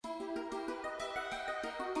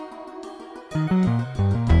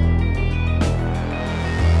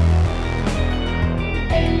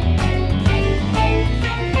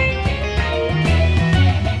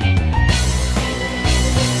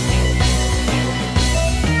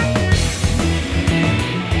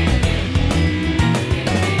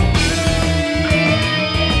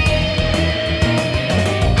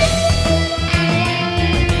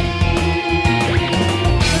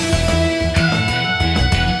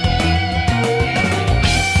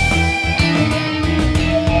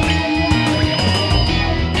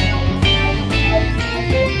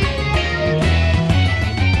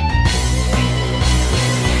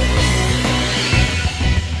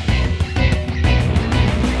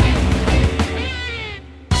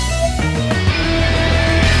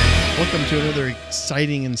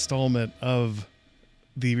Exciting installment of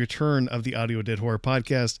the return of the Audio Dead Horror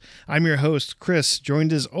Podcast. I'm your host, Chris,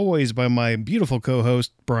 joined as always by my beautiful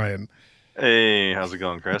co-host, Brian. Hey, how's it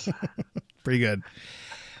going, Chris? Pretty good.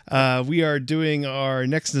 We are doing our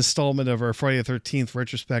next installment of our Friday the 13th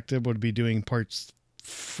retrospective. We'll be doing parts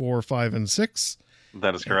 4, 5, and 6.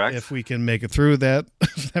 That is correct. If we can make it through that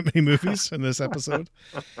many movies in this episode.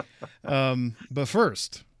 But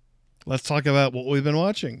first, let's talk about what we've been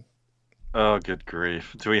watching. Oh, good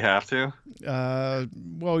grief. Do we have to?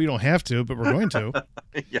 Well, you don't have to, but we're going to.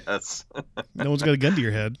 Yes. No one's got a gun to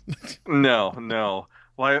your head. No.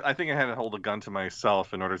 Well, I think I had to hold a gun to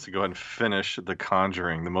myself in order to go ahead and finish The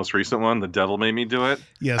Conjuring, the most recent one. The Devil Made Me do it.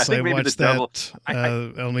 Yes, I watched that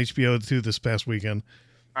on HBO too this past weekend.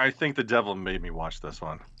 I think The Devil made me watch this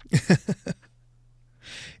one.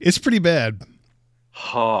 It's pretty bad.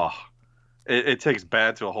 Oh, it takes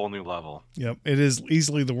bad to a whole new level. Yep, it is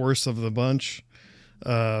easily the worst of the bunch.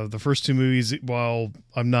 The first two movies, while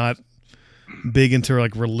I'm not big into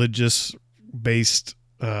like religious based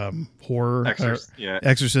horror,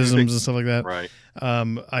 exorcisms and stuff like that, right?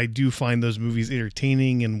 I do find those movies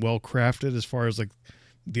entertaining and well crafted as far as like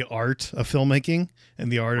the art of filmmaking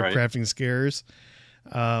and the art of crafting scares.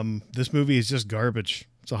 This movie is just garbage.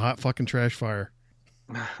 It's a hot fucking trash fire.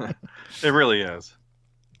 It really is.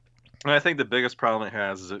 And I think the biggest problem it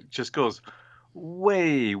has is it just goes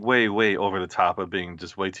way, way, way over the top of being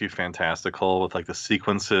just way too fantastical with like the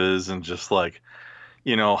sequences and just like,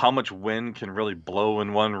 you know, how much wind can really blow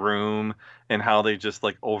in one room and how they just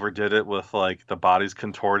like overdid it with like the bodies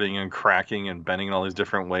contorting and cracking and bending in all these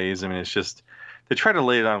different ways. I mean, it's just, they try to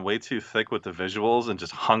lay it on way too thick with the visuals and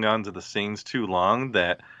just hung on to the scenes too long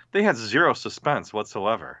that they had zero suspense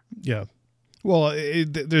whatsoever. Yeah. Well,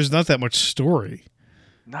 there's not that much story.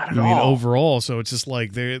 Not at all. I mean, overall, so it's just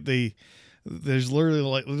like there's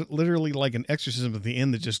literally like an exorcism at the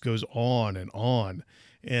end that just goes on,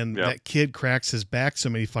 and that kid cracks his back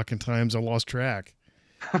so many fucking times I lost track.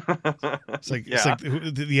 It's like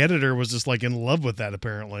the editor was just like in love with that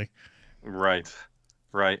apparently. Right.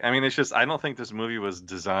 I mean, it's just I don't think this movie was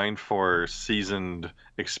designed for seasoned,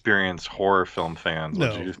 experienced horror film fans.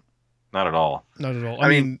 No. Not at all. Not at all. I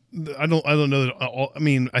mean, I don't know that. I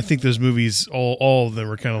mean, I think those movies, all of them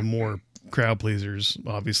were kind of more crowd pleasers,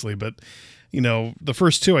 obviously. But you know, the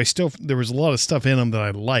first two, there was a lot of stuff in them that I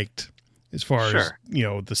liked, as far as you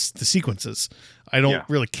know the sequences. I don't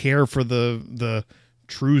really care for the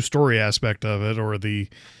true story aspect of it or the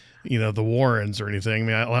Warrens or anything. I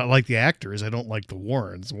mean, I like the actors. I don't like the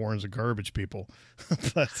Warrens. The Warrens are garbage people.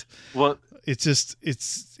 But it's just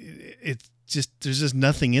there's just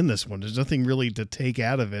nothing in this one. There's nothing really to take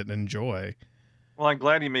out of it and enjoy. Well, I'm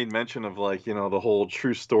glad you made mention of like, you know, the whole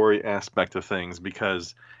true story aspect of things,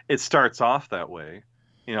 because it starts off that way,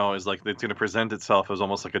 you know, is like it's going to present itself as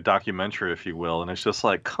almost like a documentary, if you will. And it's just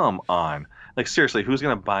like, come on, like seriously, who's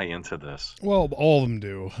going to buy into this? Well, all of them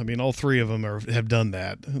do. I mean, all three of them have done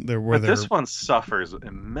that. This one suffers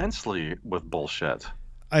immensely with bullshit.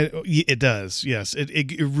 It does, yes.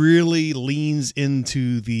 It really leans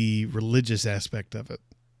into the religious aspect of it.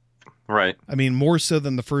 Right. I mean, more so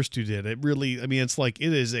than the first two did. It really, I mean, it's like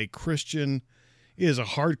it is a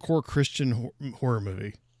hardcore Christian horror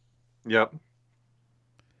movie. Yep.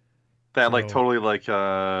 That like totally like,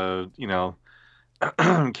 you know,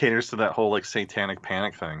 caters to that whole like satanic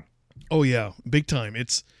panic thing. Oh yeah, big time.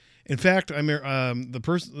 It's, in fact, the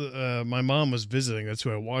person, my mom was visiting. That's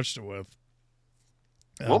who I watched it with.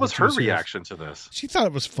 What was her reaction to this? She thought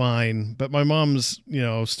it was fine, but my mom's,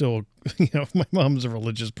 still, my mom's a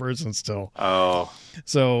religious person still. Oh.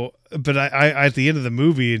 So, but I at the end of the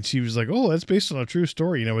movie, and she was like, "Oh, that's based on a true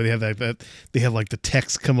story." Where they have they have like the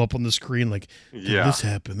text come up on the screen, like, this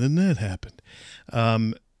happened, then that happened.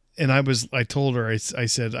 And I told her, I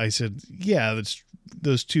said, yeah,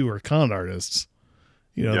 those two are con artists.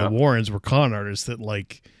 The Warrens were con artists that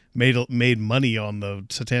like made money on the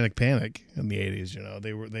Satanic Panic in the 80s. You know,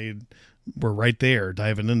 they were right there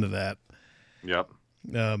diving into that. Yep.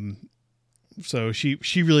 So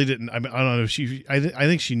she really didn't. I mean, I don't know. I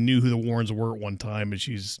think she knew who the Warrens were at one time, and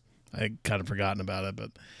I kind of forgotten about it.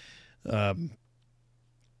 But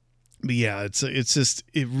yeah, it's just,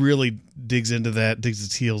 it really digs into that, digs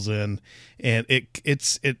its heels in, and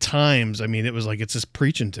it's at times. I mean, it was like it's just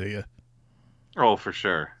preaching to you. Oh, for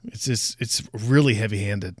sure. It's really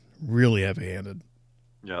heavy-handed, really heavy-handed.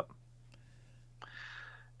 Yep.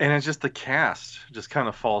 And it's just the cast just kind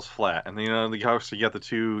of falls flat. And, you know, the house, you got the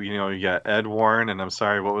two, you know, you got Ed Warren, and I'm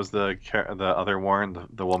sorry, what was the other Warren,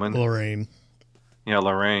 the woman? Lorraine. Yeah,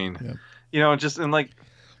 Lorraine. Yep. You know, just, and like,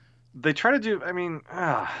 they try to do, I mean,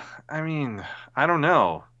 I don't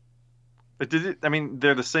know. I mean,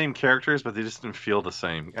 they're the same characters, but they just didn't feel the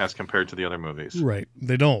same as compared to the other movies. Right.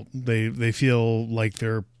 They don't. They feel like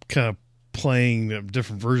they're kind of playing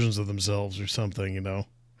different versions of themselves or something, you know?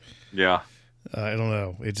 Yeah. I don't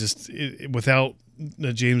know. It just without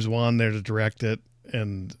James Wan there to direct it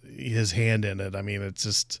and his hand in it. I mean, it's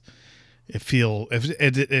just it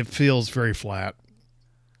feels very flat.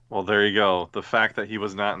 Well, there you go. The fact that he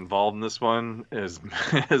was not involved in this one is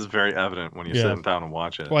is very evident when you sit down and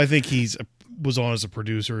watch it. Well, I think was on as a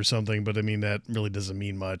producer or something, but I mean that really doesn't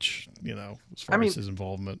mean much, you know, as far as his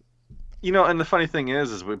involvement. You know, and the funny thing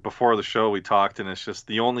is before the show we talked, and it's just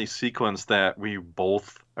the only sequence that we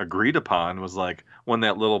both agreed upon was like when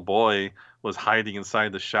that little boy was hiding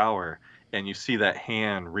inside the shower, and you see that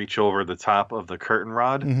hand reach over the top of the curtain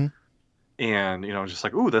rod, and you know, just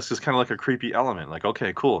like, ooh, this is kind of like a creepy element. Like,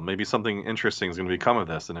 okay, cool, maybe something interesting is going to become of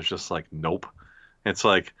this, and it's just like, nope. It's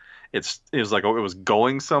like it was like, oh, it was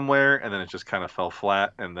going somewhere, and then it just kind of fell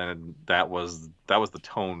flat, and then that was the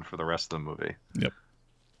tone for the rest of the movie. Yep.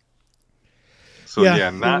 So yeah,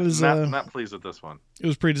 not pleased with this one. It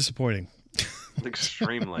was pretty disappointing.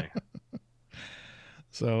 Extremely.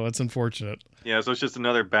 So it's unfortunate. Yeah, so it's just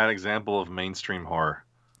another bad example of mainstream horror.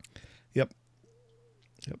 Yep.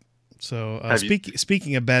 So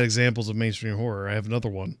speaking of bad examples of mainstream horror, I have another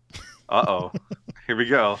one. Uh-oh. Here we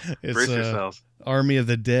go. Brace yourselves. Army of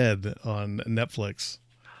the Dead on Netflix.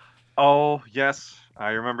 Oh, yes.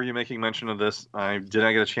 I remember you making mention of this. I did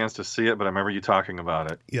not get a chance to see it, but I remember you talking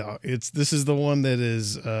about it. Yeah, this is the one that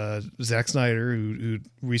is Zack Snyder, who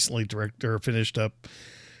recently finished up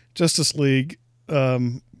Justice League,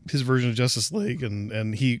 his version of Justice League,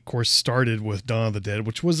 and he of course started with Dawn of the Dead,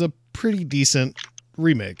 which was a pretty decent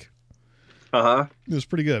remake. It was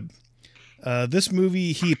pretty good. This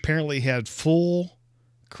movie he apparently had full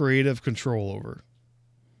creative control over.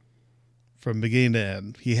 From beginning to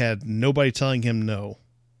end. He had nobody telling him no.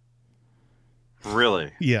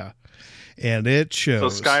 Really? Yeah. And it shows. So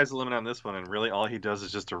sky's the limit on this one, and really all he does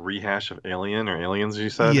is just a rehash of Alien or Aliens, you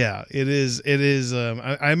said? Yeah, it is.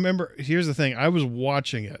 I remember, here's the thing. I was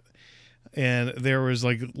watching it, and there was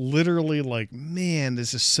like literally like, man,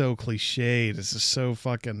 this is so cliche. This is so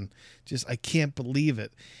fucking just, I can't believe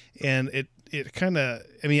it. And it kind of,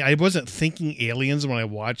 I mean, I wasn't thinking Aliens when I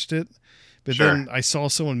watched it. But then I saw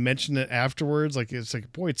someone mention it afterwards. Like, it's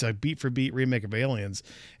like, boy, it's a beat for beat remake of Aliens.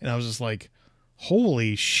 And I was just like,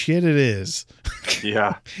 holy shit, it is.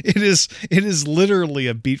 Yeah. It is literally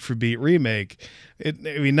a beat for beat remake. I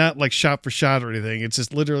mean, not like shot for shot or anything. It's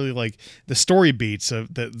just literally like the story beats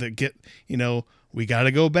that get, you know, we got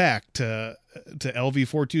to go back to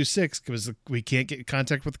LV-426 because we can't get in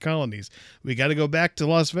contact with the colonies. We got to go back to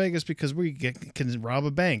Las Vegas because we can rob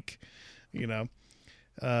a bank, you know.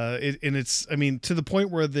 It's, I mean, to the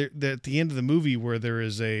point where at the end of the movie where there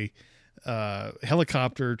is a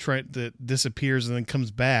helicopter that disappears and then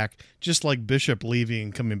comes back, just like Bishop leaving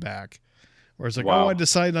and coming back, where it's like, wow. Oh, I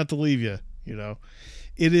decided not to leave you. You know,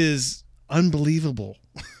 it is unbelievable.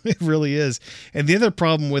 It really is. And the other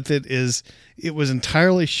problem with it is it was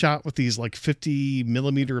entirely shot with these like 50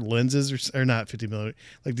 millimeter lenses or not 50 millimeter,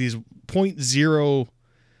 like these 0.1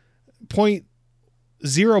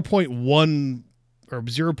 or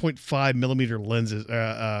 0.5 millimeter lenses,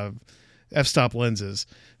 f-stop lenses,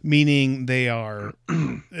 meaning they are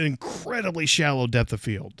an incredibly shallow depth of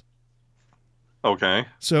field. Okay.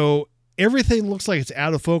 So everything looks like it's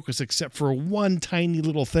out of focus except for one tiny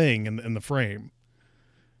little thing in the frame.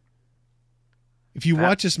 If you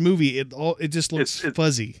watch this movie, it just looks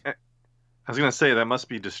fuzzy. I was going to say, that must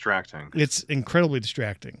be distracting. It's incredibly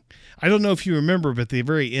distracting. I don't know if you remember, but at the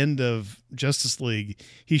very end of Justice League,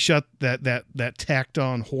 he shot that tacked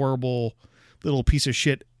on horrible little piece of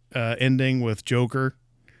shit ending with Joker.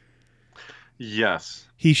 Yes.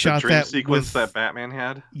 He shot the dream that sequence that Batman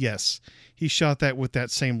had? Yes. He shot that with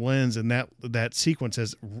that same lens, and that sequence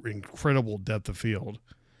has incredible depth of field.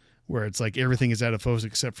 where it's like everything is out of focus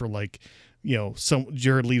except for like, some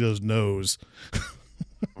Jared Leto's nose.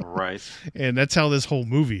 Right. And that's how this whole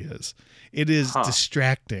movie is. It is Huh.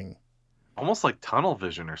 distracting. Almost like tunnel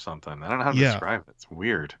vision or something. I don't know how to Yeah. describe it. It's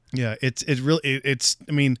weird. Yeah, it's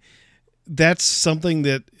I mean, that's something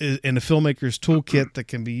that is in a filmmaker's toolkit that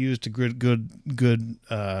can be used to good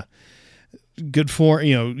for,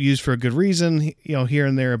 used for a good reason, here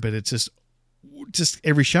and there, but it's just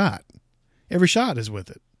every shot is with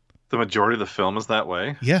it. The majority of the film is that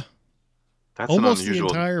way. Yeah. That's Almost an the unusual.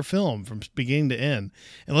 entire film from beginning to end,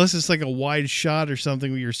 unless it's like a wide shot or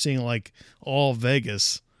something where you're seeing like all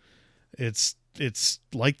Vegas. It's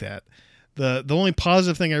like that. The only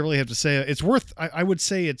positive thing I really have to say, I would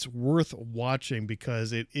say it's worth watching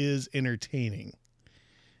because it is entertaining.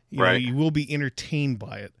 Right. You will be entertained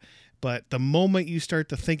by it. But the moment you start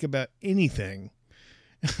to think about anything,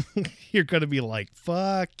 you're going to be like,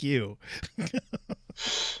 fuck you.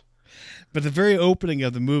 But the very opening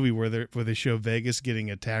of the movie where they show Vegas getting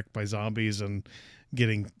attacked by zombies and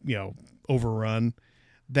getting, overrun,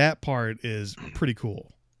 that part is pretty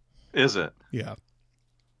cool. Is it? Yeah.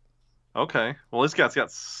 Okay. Well, it's got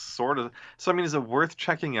sort of. So I mean, is it worth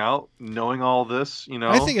checking out, knowing all this?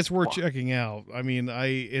 I think it's worth checking out. I mean,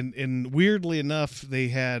 and weirdly enough, they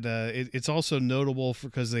had. It's also notable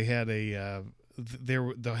because they had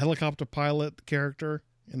the helicopter pilot character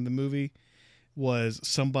in the movie was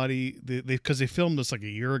somebody because they filmed this like a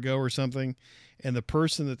year ago or something, and the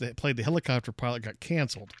person that played the helicopter pilot got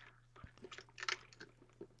canceled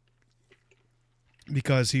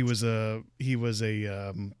because he was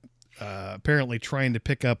apparently trying to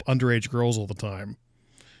pick up underage girls all the time.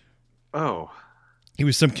 Oh. He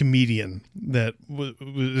was some comedian that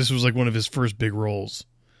this was like one of his first big roles.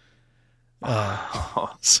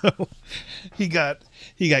 So he got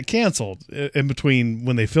canceled in between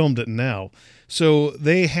when they filmed it and now. So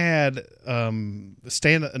they had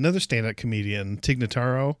another stand-up comedian, Tig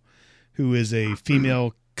Notaro, who is a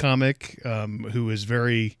female comic who is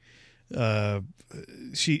very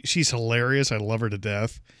she's hilarious. I love her to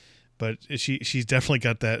death. But she's definitely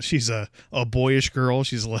got that. She's a boyish girl.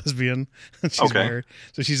 She's a lesbian. She's married,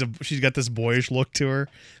 so she's got this boyish look to her,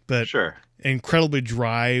 but sure, incredibly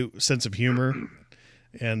dry sense of humor.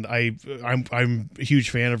 And I'm a huge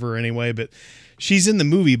fan of her anyway. But she's in the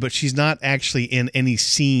movie, but she's not actually in any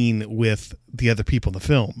scene with the other people in the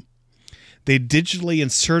film. They digitally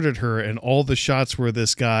inserted her in all the shots where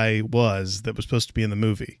this guy was that was supposed to be in the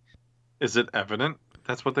movie. Is it evident?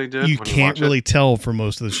 That's what they did. You can't really tell for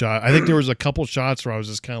most of the shot. I think there was a couple shots where I was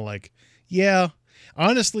just kind of like, yeah.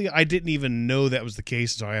 Honestly, I didn't even know that was the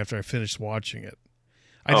case until after I finished watching it.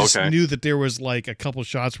 I just knew that there was like a couple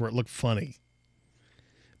shots where it looked funny.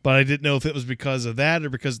 But I didn't know if it was because of that or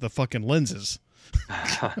because of the fucking lenses.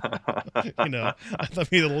 I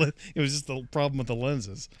thought maybe it was just the problem with the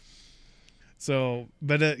lenses. So,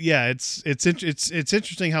 but yeah, it's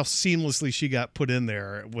interesting how seamlessly she got put in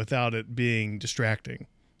there without it being distracting,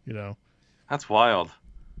 That's wild.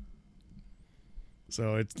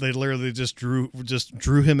 So they literally just drew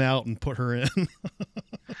him out and put her in.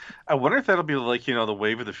 I wonder if that'll be like, the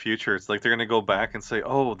wave of the future. It's like they're gonna go back and say,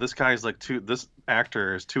 "Oh, this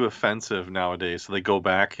actor is too offensive nowadays." So they go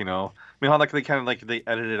back, I mean, how like they kind of like they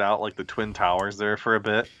edited out like the Twin Towers there for a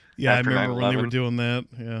bit. Yeah, I remember when they were doing that.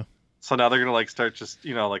 Yeah. So now they're gonna like start just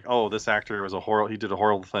like, oh, this actor was he did a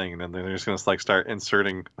horrible thing, and then they're just gonna like start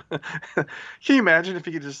inserting. Can you imagine if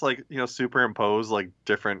you could just like superimpose like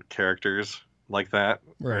different characters like that,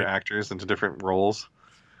 or actors into different roles?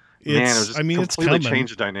 Man, it was just completely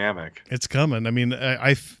change the dynamic. It's coming. I mean,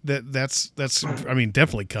 that's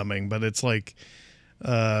definitely coming. But it's like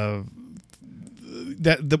when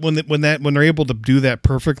they're able to do that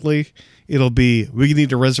perfectly, it'll be we need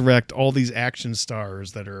to resurrect all these action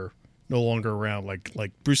stars that are no longer around,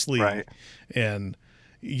 like Bruce Lee and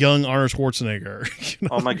young Arnold Schwarzenegger.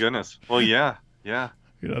 Oh my goodness! Well, yeah.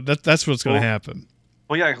 That's what's going to happen.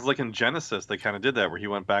 Well, yeah, because like in Genesis, they kind of did that where he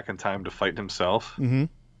went back in time to fight himself, and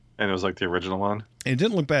it was like the original one. It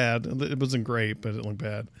didn't look bad. It wasn't great, but it didn't look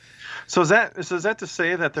bad. So is that to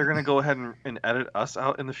say that they're going to go ahead and edit us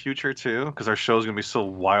out in the future too? Because our show's going to be so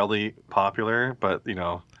wildly popular, but we're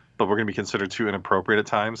going to be considered too inappropriate at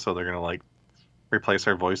times, so they're going to like replace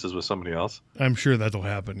our voices with somebody else. I'm sure that'll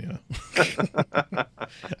happen. Yeah,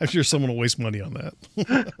 I'm sure someone will waste money on that.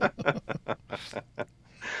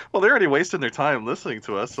 Well, they're already wasting their time listening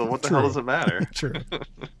to us, so what the hell does it matter? True.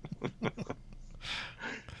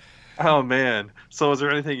 Oh man! So, is there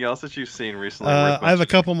anything else that you've seen recently? I have a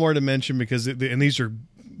couple more to mention and these are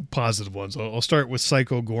positive ones. I'll start with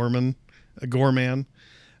Psycho Gorman.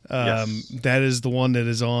 Yes. That is the one that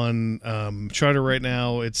is on Shudder right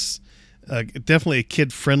now. It's definitely a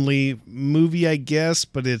kid-friendly movie, I guess,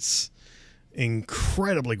 but it's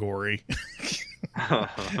incredibly gory.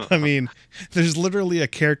 I mean, there's literally a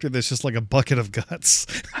character that's just like a bucket of guts.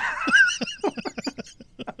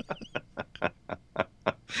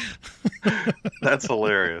 That's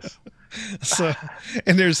hilarious. So,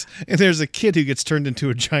 and there's a kid who gets turned into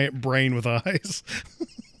a giant brain with eyes.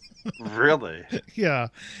 Really? Yeah,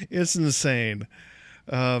 it's insane.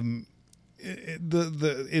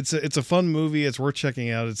 It's a fun movie. It's worth checking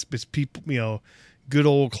out. It's people, good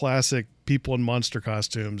old classic people in monster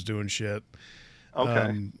costumes doing shit.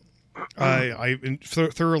 Okay. I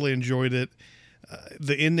thoroughly enjoyed it.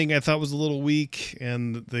 The ending I thought was a little weak,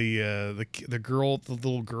 and the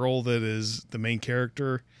little girl that is the main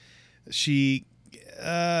character, she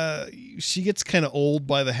gets kind of old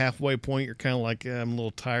by the halfway point. You're kind of like, I'm a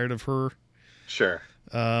little tired of her. Sure.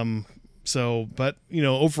 So, but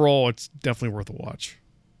overall, it's definitely worth a watch.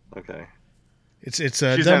 Okay. It's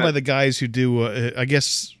done by the guys who do, I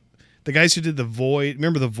guess, the guys who did The Void.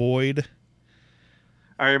 Remember The Void?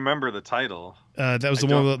 I remember the title. That was the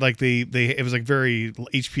one that, like, it was like very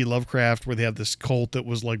H.P. Lovecraft, where they had this cult that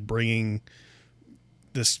was like bringing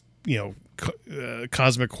this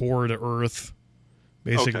cosmic horror to Earth,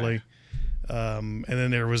 basically. Okay. And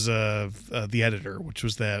then there was The Editor, which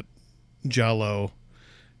was that Giallo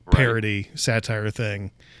parody satire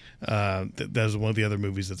thing. That was one of the other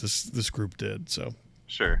movies that this group did. So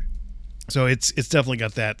sure. So it's definitely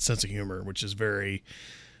got that sense of humor, which is very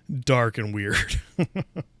dark and weird.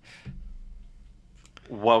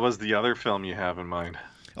 What was the other film you have in mind?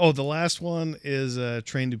 Oh, the last one is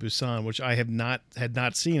Train to Busan, which I had not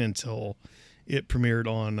seen until it premiered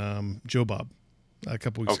on Joe Bob a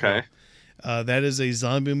couple weeks ago. That is a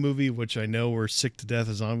zombie movie, which I know we're sick to death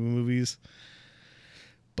of zombie movies,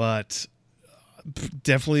 but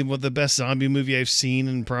definitely one of the best zombie movie I've seen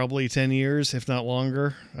in probably 10 years, if not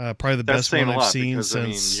longer. Probably the best one I've seen because,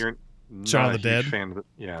 since you're Shaun of the Dead. Fan of it.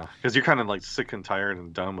 Yeah, because you're kind of like sick and tired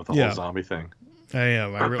and done with the whole zombie thing. I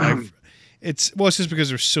am. It's just because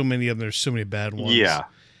there's so many of them. There's so many bad ones. Yeah.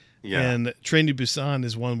 And Train to Busan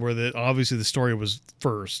is one where obviously the story was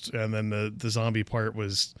first, and then the zombie part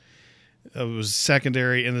was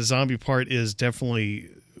secondary. And the zombie part is definitely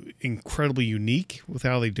incredibly unique with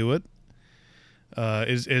how they do it.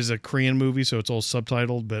 Is a Korean movie, so it's all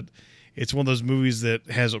subtitled, but it's one of those movies that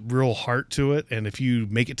has a real heart to it. And if you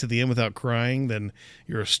make it to the end without crying, then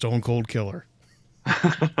you're a stone cold killer.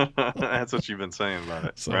 That's what you've been saying about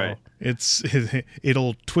it, so right?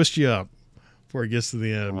 It'll twist you up before it gets to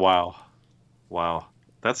the end. Wow,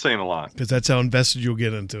 that's saying a lot, because that's how invested you'll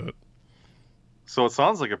get into it. So it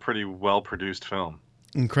sounds like a pretty well produced film.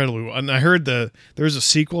 Incredibly well. And I heard there's a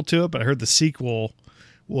sequel to it, but I heard the sequel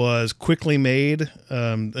was quickly made,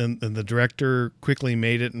 and the director quickly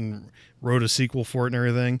made it and wrote a sequel for it and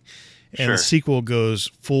everything. And the sequel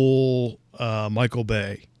goes full Michael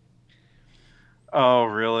Bay. Oh,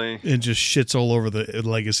 really? It just shits all over the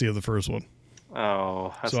legacy of the first one.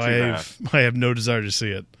 Oh, that's so too bad. I have no desire to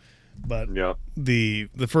see it. But the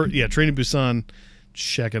first, Train to Busan,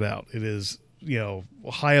 check it out. It is,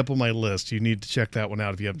 high up on my list. You need to check that one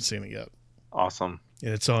out if you haven't seen it yet. Awesome.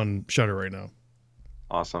 And it's on Shudder right now.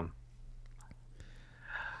 Awesome.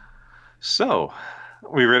 So,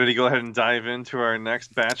 we ready to go ahead and dive into our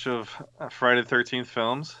next batch of Friday the 13th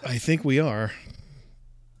films? I think we are.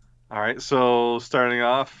 All right, so starting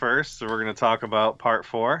off first, we're going to talk about Part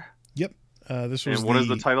 4. Yep. This was. And what is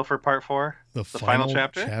the title for Part 4? The final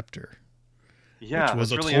chapter. Yeah, which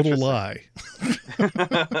was a really total lie.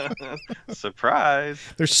 Surprise!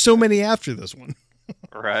 There's so many after this one.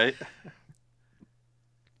 Right.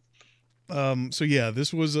 So yeah,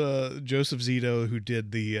 this was Joseph Zito who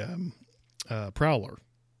did the Prowler,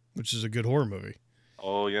 which is a good horror movie.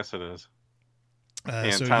 Oh yes, it is.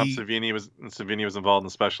 And so Tom Savini was involved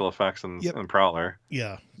in special effects in Prowler.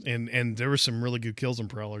 Yeah, and there were some really good kills in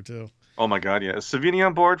Prowler too. Oh my God, yeah. Is Savini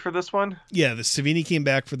on board for this one? Yeah, the Savini came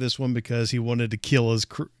back for this one because he wanted to kill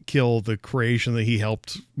the creation that he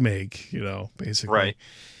helped make. Basically. Right.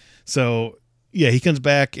 So yeah, he comes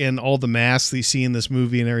back, and all the masks that you see in this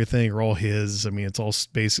movie and everything are all his. I mean, it's all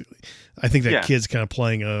basically. I think that kid's kind of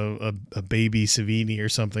playing a baby Savini or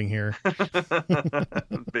something here.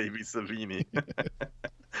 Baby Savini.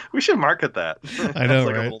 We should market that. I know,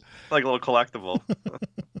 right? Like a little collectible.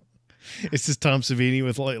 It's just Tom Savini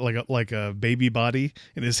with like a baby body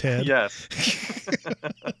in his head. Yes.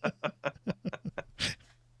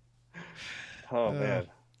 Oh man.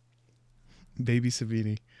 Baby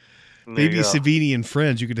Savini. Baby Savini and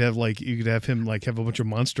friends. You could have him have a bunch of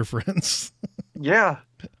monster friends. Yeah.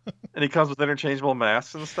 And he comes with interchangeable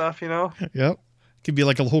masks and stuff, you know? Yep. Could be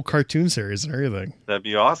like a whole cartoon series and everything. That'd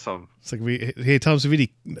be awesome. It's like hey Tom Savini,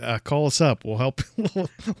 call us up. We'll help.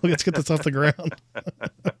 Let's get this off the ground.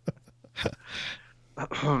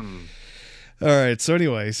 All right. So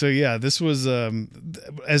anyway, so yeah, this was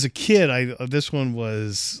as a kid. This one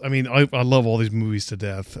was. I mean, I love all these movies to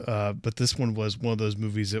death, but this one was one of those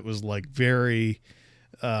movies that was like very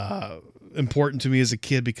important to me as a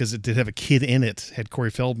kid because it did have a kid in it. Had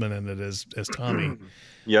Corey Feldman in it as Tommy.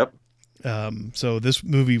 Yep. So this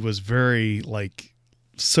movie was very like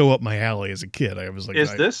so up my alley as a kid. I was like,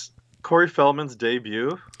 is this Corey Feldman's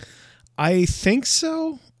debut? I think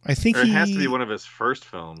so. I think it has to be one of his first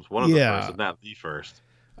films. One of the first, if not the first.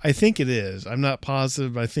 I think it is. I'm not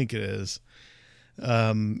positive, but I think it is.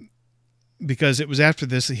 Because it was after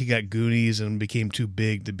this that he got Goonies and became too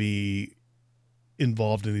big to be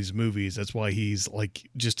involved in these movies. That's why he's like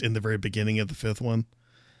just in the very beginning of the fifth one.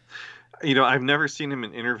 You know, I've never seen him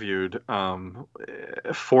interviewed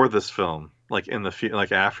for this film, like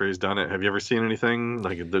like after he's done it. Have you ever seen anything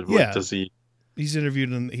like? Does he? He's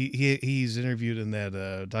interviewed in he's interviewed in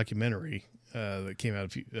that documentary that came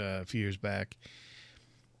out a few years back,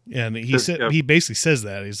 and he basically says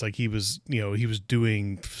that he was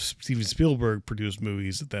doing Steven Spielberg produced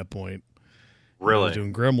movies at that point. Really, he was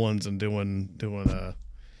doing Gremlins and doing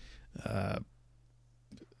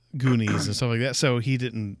Goonies and stuff like that. So he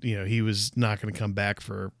didn't, he was not going to come back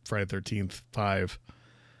for Friday the 13th 5.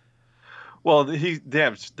 Well, they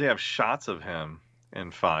have shots of him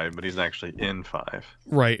in 5, but he's actually in 5.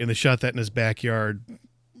 Right, and they shot that in his backyard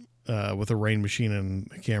with a rain machine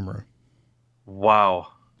and a camera. Wow.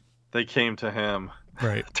 They came to him.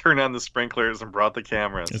 Right. Turned on the sprinklers and brought the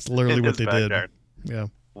cameras. It's literally what they backyard. Did. Yeah.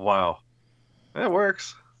 Wow. That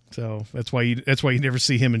works. So that's why you never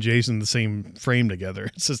see him and Jason in the same frame together.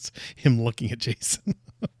 It's just him looking at Jason.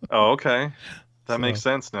 Oh, okay. That makes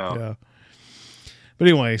sense now. Yeah. But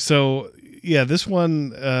anyway, so yeah, this one,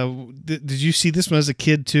 did you see this one as a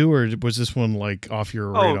kid too, or was this one like off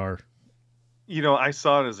your radar? You know, I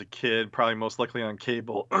saw it as a kid, probably most likely on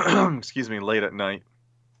cable, excuse me, late at night,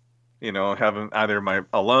 having either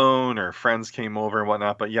alone or friends came over and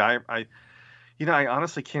whatnot. But yeah, I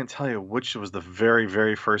honestly can't tell you which was the very,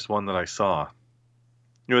 very first one that I saw.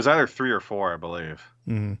 It was either 3 or 4, I believe,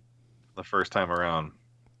 the first time around.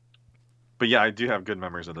 But yeah, I do have good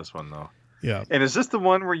memories of this one though. Yeah. And is this the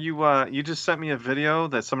one where you just sent me a video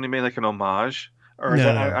that somebody made like an homage? Or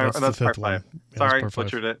that's part 5. Yeah, Sorry, part 5.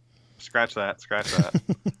 butchered it. Scratch that.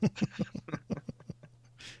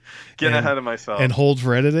 Getting ahead of myself. And hold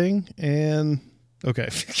for editing. And okay.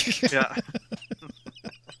 Yeah.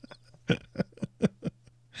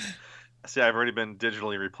 See, I've already been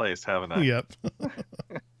digitally replaced, haven't I? Yep.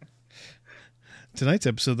 Tonight's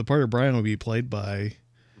episode, the part of Brian will be played by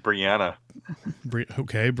Brianna.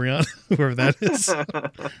 Okay, Brianna, whoever that is.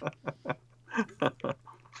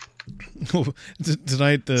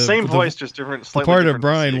 Tonight, the same voice, just different. The part of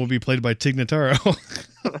Brian will be played by Tig Notaro.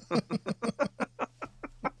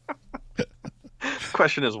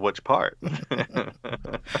 Question is, which part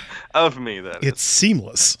of me that it's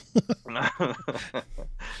seamless.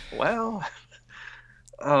 Well,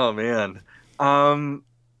 oh man.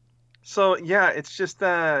 So yeah, it's just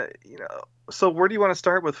So where do you want to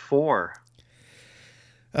start with 4?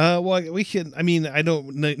 Well, we can. I mean, I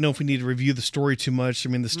don't know if we need to review the story too much. I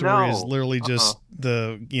mean, the story is literally just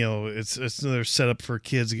it's another setup for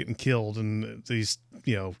kids getting killed, and these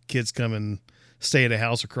kids come and stay at a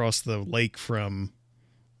house across the lake from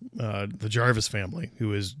the Jarvis family,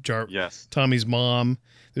 who is Tommy's mom.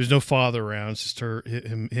 There's no father around; it's just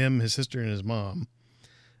him, his sister, and his mom.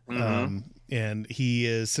 Mm-hmm. And he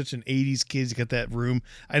is such an 80s kid. He's got that room.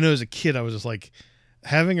 I know as a kid, I was just like,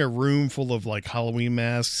 having a room full of like Halloween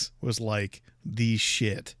masks was like the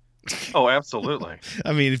shit. Oh, absolutely.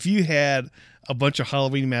 I mean, if you had a bunch of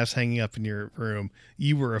Halloween masks hanging up in your room,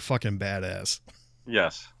 you were a fucking badass.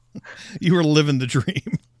 Yes. You were living the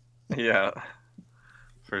dream. Yeah,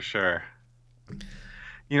 for sure.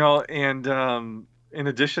 And in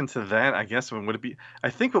addition to that, I guess I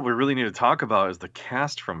think what we really need to talk about is the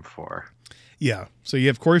cast from 4. Yeah. So you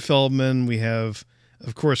have Corey Feldman. We have,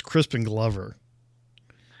 of course, Crispin Glover.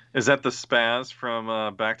 Is that the Spaz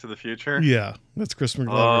from Back to the Future? Yeah, that's Crispin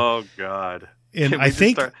Glover. Oh God! And I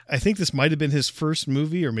think this might have been his first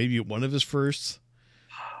movie, or maybe one of his first.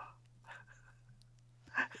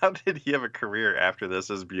 How did he have a career after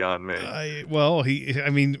this? Is beyond me.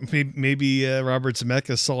 Maybe Robert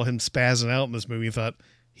Zemeckis saw him spazzing out in this movie and thought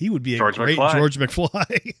he would be George great McFly. George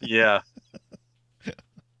McFly. Yeah.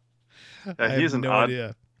 I have no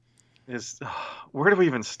idea. Where do we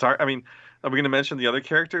even start? I mean, Are we going to mention the other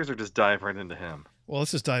characters or just dive right into him? Well,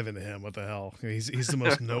 let's just dive into him. What the hell? He's the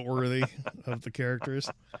most noteworthy of the characters.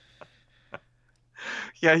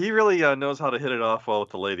 Yeah, he really knows how to hit it off well with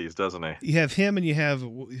the ladies, doesn't he? You have him, and you have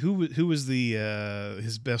who was the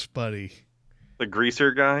his best buddy? The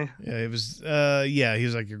greaser guy. Yeah, it was. Yeah, he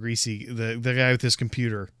was like a greasy the guy with his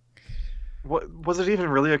computer. What was it even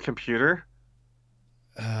really a computer?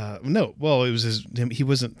 No. Well, it was he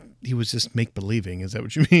wasn't. He was just make believing. Is that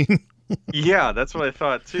what you mean? Yeah, that's what I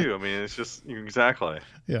thought too. I mean, it's just exactly.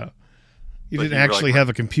 Yeah. He Like didn't you were actually like- have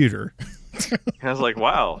a computer. I was like,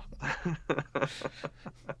 wow.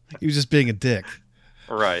 He was just being a dick.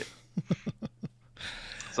 Right.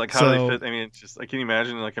 It's like how do So- they fit? I mean, it's just like, can you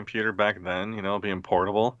imagine a computer back then? You know, being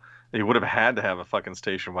portable. They would have had to have a fucking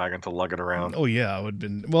station wagon to lug it around. Oh yeah, it would have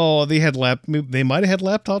been. Well, they had They might have had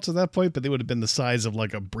laptops at that point, but they would have been the size of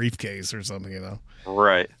like a briefcase or something. You know,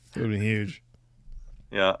 Right. it would have been huge.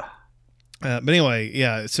 Yeah. But anyway,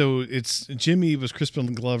 yeah. So it's Jimmy was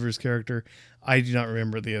Crispin Glover's character. I do not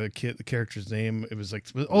remember the other the character's name. It was like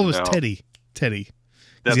it was No. Teddy. Teddy.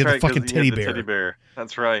 That's he had the right. 'cause fucking he had teddy the bear. Teddy bear.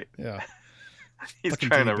 That's right. Yeah. He's Fucking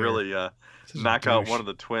trying to teddy bear. really Such a knock out douche. one of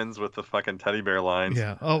the twins with the fucking teddy bear lines.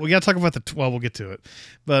 Yeah. Oh, we got to talk about well, we'll get to it.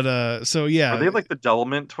 But so yeah, Are they like the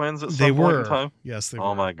Devilment twins at some they point were. in time? Yes, they Oh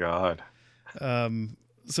were. my god.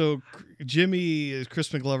 So Jimmy,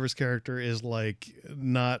 Crispin Glover's character, is like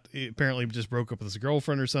not apparently just broke up with his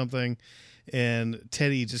girlfriend or something, and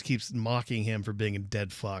Teddy just keeps mocking him for being a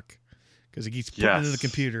dead fuck because he keeps putting it into the Yes.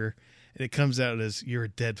 computer, and it comes out as you're a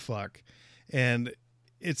dead fuck, and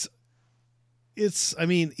it's I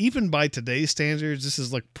mean, even by today's standards, this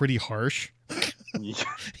is like pretty harsh.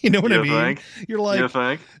 You know what I You mean? think? You're You like,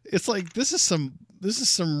 think? it's like this is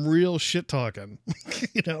some real shit talking.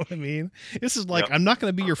 You know what I mean? This is like, Yep. I'm not going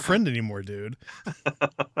to be your friend anymore, dude.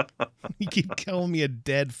 You keep calling me a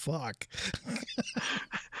dead fuck.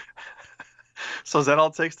 So is that all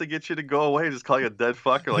it takes to get you to go away? Just call you a dead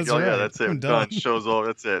fuck? Or like, That's oh yeah, right. that's it. I'm Done. done. Show's over.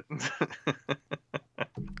 That's it.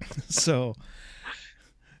 So,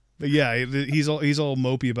 but yeah, he's all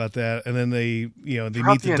mopey about that, and then they meet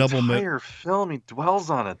Throughout the double entire film, he dwells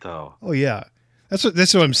on it though. Oh yeah, that's what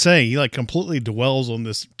I'm saying. He like completely dwells on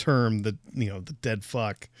this term, the dead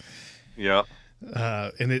fuck, Yep.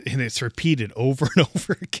 and it's repeated over and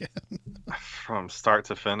over again. From start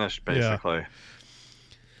to finish, basically.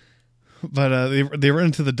 But they run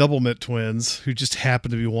into the Doublemint twins, who just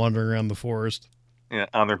happen to be wandering around the forest Yeah,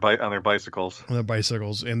 on their bicycles. on their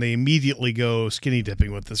bicycles, and they immediately go skinny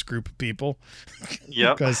dipping with this group of people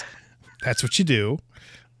Yep. because that's what you do.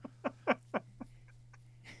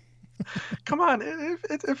 Come on,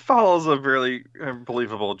 it follows a really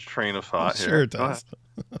believable train of thought here. Sure it Go does.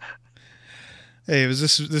 ahead. Hey, it was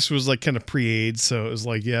this was like kind of pre-AIDS, so it was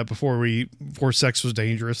like before sex was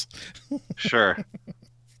dangerous. Sure.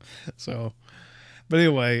 So, but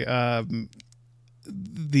anyway, that's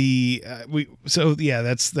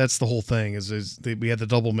the whole thing we had the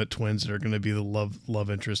Doublemint twins that are going to be the love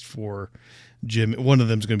interest for Jimmy. One of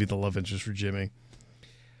them's going to be the love interest for Jimmy,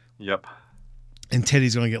 Yep. and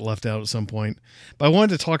Teddy's going to get left out at some point. But I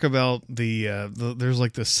wanted to talk about there's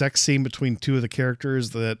like the sex scene between two of the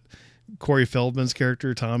characters that Corey Feldman's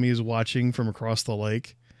character Tommy is watching from across the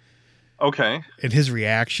lake. Okay. And his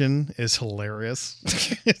reaction is hilarious.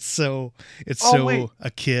 It's wait.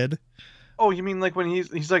 a kid. Oh, you mean like when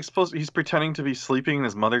he's like he's pretending to be sleeping and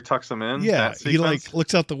his mother tucks him in? Yeah, That he like sequence?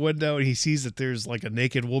 looks out the window and he sees that there's like a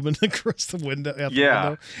naked woman across the window. Out the Yeah,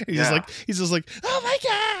 window. And yeah. he's just like, oh my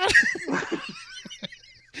god.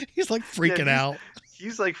 He's like freaking out.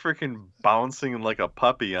 He's like freaking bouncing like a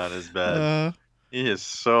puppy on his bed. He is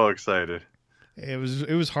so excited. It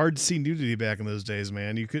was hard to see nudity back in those days,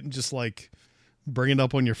 man. You couldn't just like bring it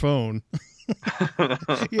up on your phone.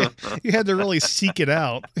 Yeah, you had to really seek it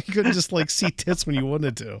out. You couldn't just like see tits when you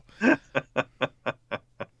wanted to.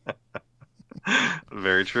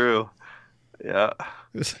 Very true. Yeah.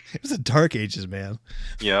 It was the dark ages, man.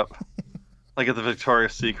 Yep. Like at the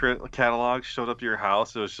Victoria's Secret catalog showed up to your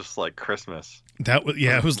house, it was just like Christmas. That was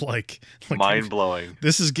it was like Mind blowing.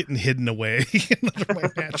 This is getting hidden away under my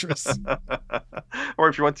mattress. Or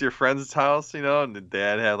if you went to your friend's house, and the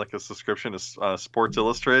dad had like a subscription to Sports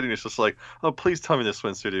Illustrated, and it's just like, oh, please tell me the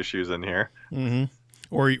swimsuit issue's in here. Mm-hmm.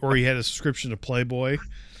 Or he had a subscription to Playboy.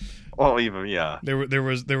 Well, even yeah. There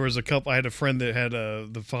was a couple. I had a friend that had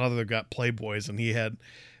the father that got Playboys, and he had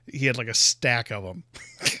like a stack of them,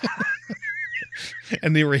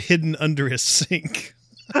 and they were hidden under his sink.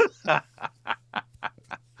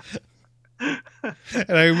 And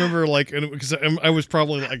I remember because I was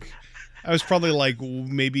probably like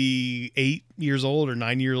maybe 8 years old or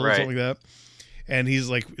 9 years old, Right. something like that. And he's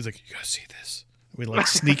like, you gotta see this. We like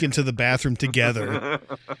sneak into the bathroom together,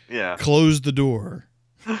 Yeah. close the door.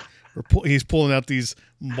 He's pulling out these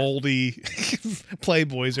moldy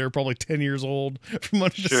Playboys. They're probably 10 years old from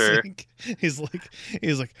under the sink. He's like,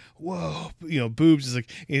 whoa, boobs. He's like,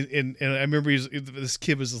 and I remember this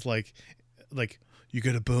kid was just like, you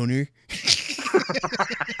got a boner?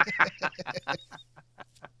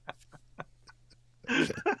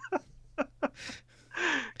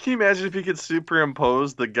 Can you imagine if you could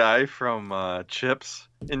superimpose the guy from Chips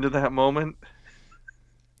into that moment?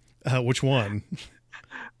 Which one?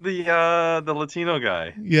 The Latino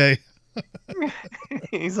guy. Yeah.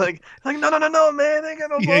 He's like no, man, they got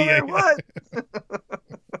no boner. What?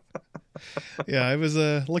 Yeah, I was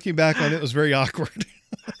looking back on it, it was very awkward.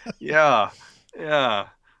 Yeah.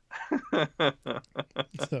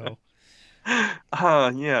 So.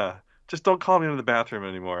 Yeah. Just don't call me into the bathroom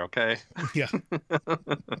anymore, okay? Yeah. But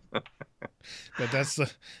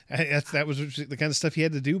that was the kind of stuff he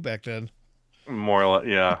had to do back then. More or less,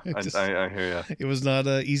 yeah. I hear you. It was not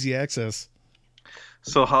easy access.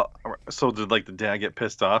 So did like the dad get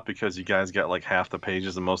pissed off because you guys got like half the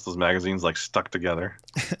pages of most of those magazines like stuck together?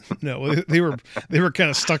 No, they were kind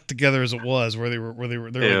of stuck together as it was, where they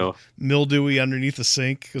were like mildewy underneath the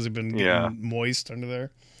sink because they've been getting moist under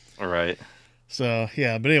there. All right. So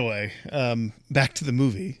yeah, but anyway, back to the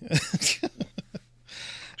movie.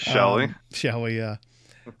 Shall we? Shall we? Yeah.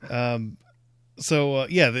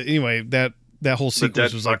 Anyway, that whole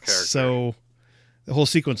sequence was like character. So. The whole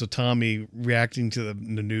sequence of Tommy reacting to the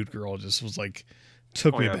nude girl just was like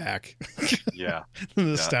took me back. Yeah, the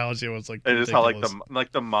nostalgia was like. It is how like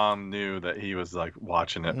the mom knew that he was like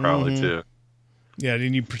watching it probably too. Yeah,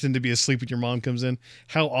 didn't you pretend to be asleep when your mom comes in?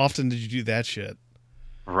 How often did you do that shit?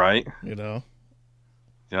 Right. Yeah.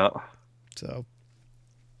 So,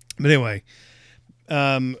 but anyway,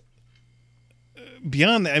 beyond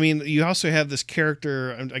that, I mean, you also have this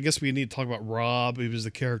character. I guess we need to talk about Rob. He was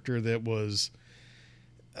the character that was.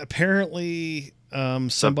 Apparently,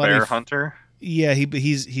 somebody. The bear hunter. Yeah,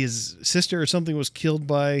 his sister or something was killed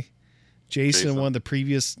by Jason one of the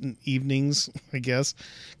previous evenings, I guess,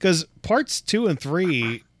 because parts 2 and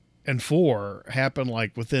 3 and 4 happen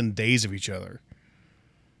like within days of each other.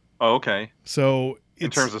 Oh, okay. So in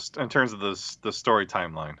terms of the story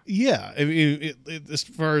timeline. Yeah, I mean, as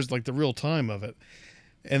far as like the real time of it,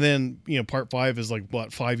 and then part 5 is like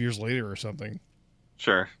 5 years later or something.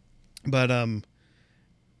 Sure. But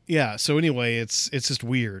yeah, so anyway, it's just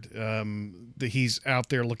weird that he's out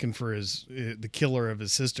there looking for the killer of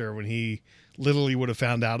his sister when he literally would have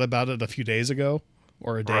found out about it a few days ago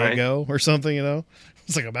or a day ago or something,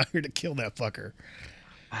 It's like, I'm out here to kill that fucker.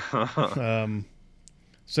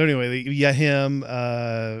 So anyway, him,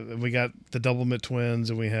 we got the Doublemint twins,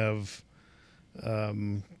 and we have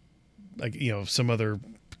some other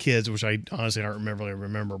kids, which I honestly aren't really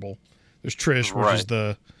memorable. There's Trish, which is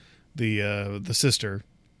the sister.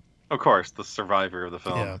 Of course, the survivor of the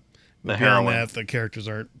film. Yeah. But beyond that, the characters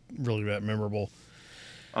aren't really that memorable.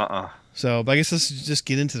 So, but I guess let's just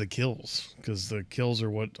get into the kills, because the kills are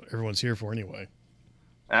what everyone's here for anyway.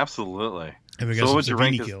 Absolutely. And we got some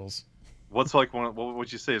Savini kills. What's like what would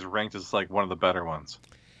you say is ranked as like one of the better ones?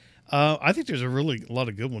 I think there's a lot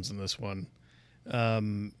of good ones in this one.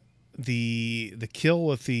 The kill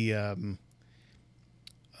with the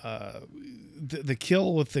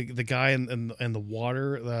kill with the guy in the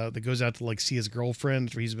water that goes out to like see his girlfriend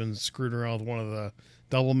after he's been screwed around with one of the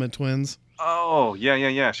Doublemint twins. Oh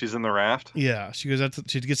yeah. She's in the raft. Yeah, she goes out.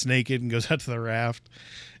 She gets naked and goes out to the raft.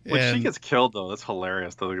 When she gets killed, though, that's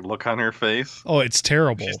hilarious. The look on her face. Oh, it's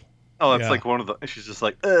terrible. It's like one of the. She's just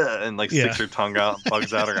like, ugh, and like sticks her tongue out,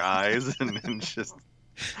 bugs out her eyes, and just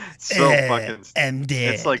so fucking. I'm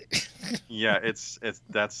dead. It's like, yeah,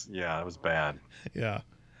 it was bad. Yeah.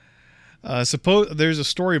 Suppose there's a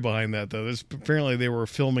story behind that though. Apparently they were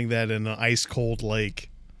filming that in an ice cold lake.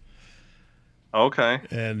 Okay.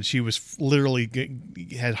 And she was literally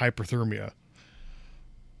had hypothermia.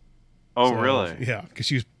 Oh, really? Yeah, because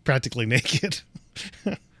she was practically naked.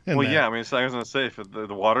 Well, yeah. I mean, so I was gonna say if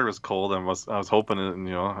the water was cold, I was hoping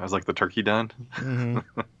it, I was like the turkey done.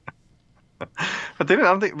 Mm-hmm. But they didn't.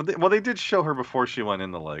 I don't think. Well, they did show her before she went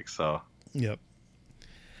in the lake. So. Yep.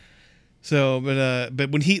 So,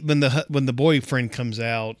 but when the boyfriend comes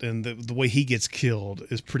out and the way he gets killed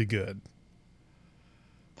is pretty good.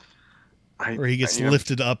 Where he gets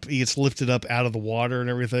lifted up out of the water and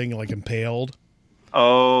everything, like impaled.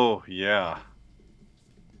 Oh yeah.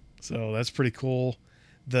 So that's pretty cool.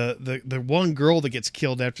 The one girl that gets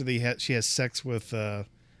killed after she has sex with her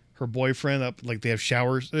boyfriend, like they have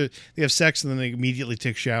showers, they have sex and then they immediately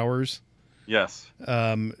take showers. Yes.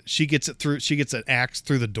 She gets it through. She gets an axe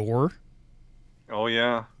through the door. Oh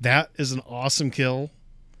yeah. That is an awesome kill.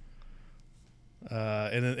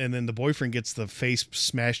 And then the boyfriend gets the face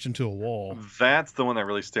smashed into a wall. That's the one that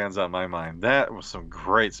really stands out in my mind. That was some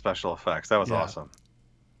great special effects. That was Yeah. awesome.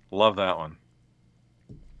 Love that one.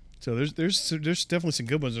 So there's definitely some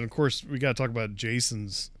good ones, and of course we got to talk about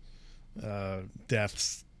Jason's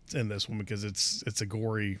deaths in this one because it's a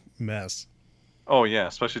gory mess. Oh yeah,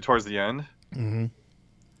 especially towards the end. Mm-hmm.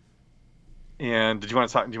 And did you want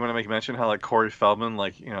to talk? Do you want to make mention how like Corey Feldman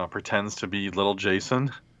pretends to be little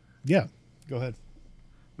Jason? Yeah, go ahead.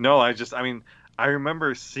 No, I mean, I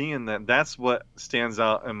remember seeing that. That's what stands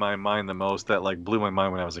out in my mind the most. That like blew my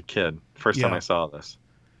mind when I was a kid. First time Yeah. I saw this.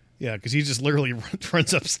 Yeah, because he just literally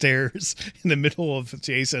runs upstairs in the middle of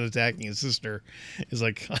Jason attacking his sister. He's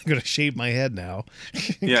like, "I'm gonna shave my head now."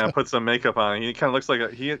 Yeah, put some makeup on. He kind of looks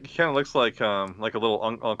like a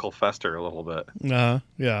little Uncle Fester a little bit.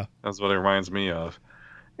 Yeah, That's what it reminds me of.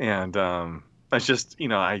 And it's just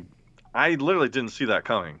I literally didn't see that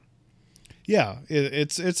coming. yeah.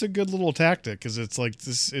 It's a good little tactic because it's like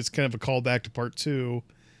this. It's kind of a callback to part two.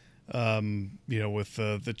 With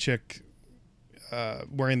the chick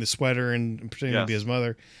wearing the sweater and pretending to be his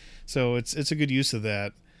mother. So it's a good use of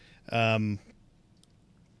that.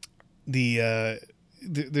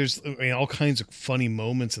 There's all kinds of funny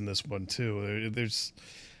moments in this one too. There's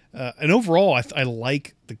and overall I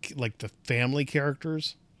like the family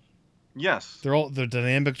characters. Yes. The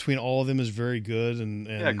dynamic between all of them is very good and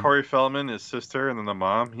yeah, Corey Feldman, his sister, and then the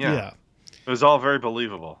mom. Yeah. It was all very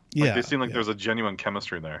believable. Yeah, they seemed like there was a genuine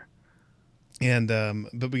chemistry there. And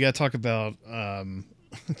but we got to talk about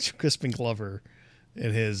Crispin Glover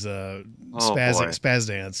and his spaz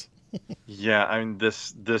dance. Yeah, I mean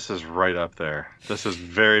this is right up there. This is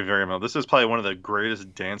very very much. This is probably one of the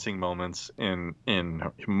greatest dancing moments in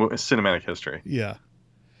cinematic history. Yeah.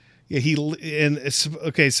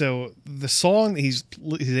 Okay. So the song he's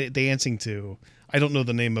dancing to, I don't know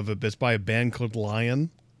the name of it, but it's by a band called Lion.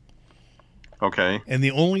 Okay. And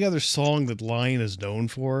the only other song that Lion is known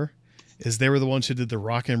for is they were the ones who did the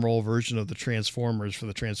rock and roll version of the Transformers for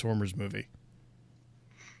the Transformers movie.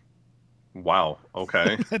 Wow.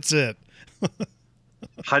 Okay. That's it.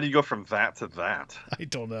 How do you go from that to that? I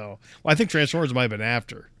don't know. Well, I think Transformers might have been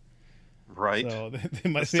after. Right. So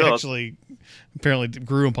they actually apparently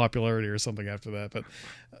grew in popularity or something after that. But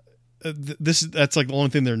that's like the only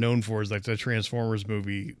thing they're known for is like the Transformers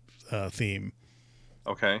movie theme.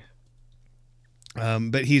 Okay.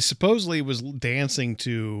 But he supposedly was dancing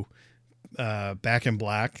to Back in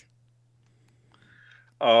Black.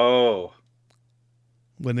 Oh.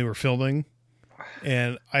 When they were filming.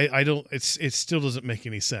 And I don't, it still doesn't make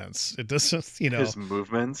any sense. It doesn't,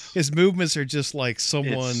 His movements are just like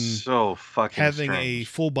someone it's so fucking having strange. a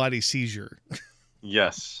full body seizure.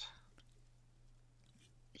 Yes.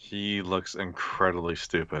 He looks incredibly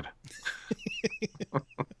stupid.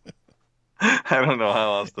 I don't know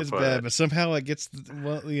how else to put it. It's bad, but somehow it gets,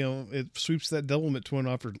 it sweeps that Devilment twin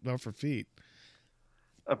off her feet.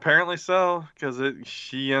 Apparently so, because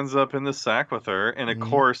she ends up in the sack with her, and of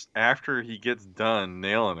course, after he gets done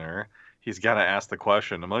nailing her, he's got to ask the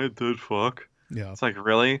question, "Am I a dead fuck?" Yeah, it's like,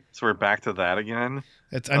 really? So we're back to that again?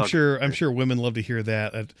 I'm sure women love to hear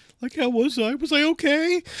that. Like, how was I? Was I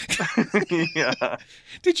okay? Yeah.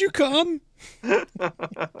 Did you come?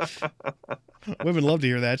 Women love to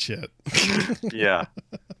hear that shit. Yeah.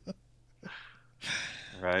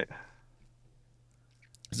 Right.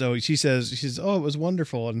 So she says, "Oh, it was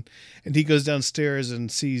wonderful," and he goes downstairs and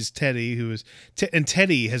sees Teddy, and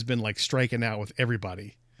Teddy has been like striking out with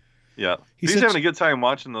everybody. Yeah, he's having a good time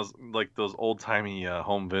watching those old timey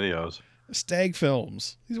home videos, stag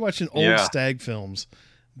films. He's watching old stag films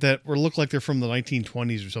that look like they're from the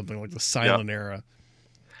 1920s or something, like the silent era.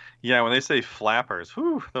 Yeah, when they say flappers,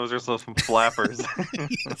 whew, those are some flappers.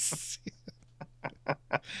 Yes.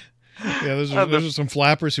 Yeah, those are some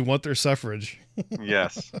flappers who want their suffrage.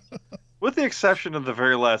 Yes. With the exception of the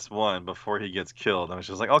very last one before he gets killed. I was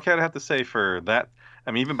just like, okay, I'd have to say for that,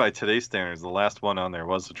 I mean, even by today's standards, the last one on there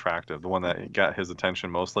was attractive. The one that got his attention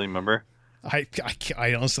mostly, remember? I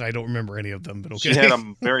honestly, I don't remember any of them, but okay. She had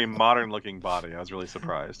a very modern-looking body. I was really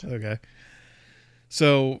surprised. Okay.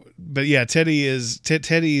 So, but yeah,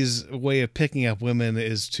 Teddy's way of picking up women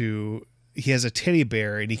is he has a teddy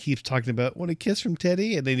bear and he keeps talking about, want a kiss from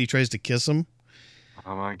Teddy? And then he tries to kiss him.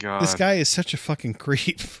 Oh my God. This guy is such a fucking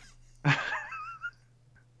creep.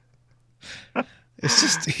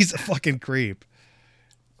 He's a fucking creep.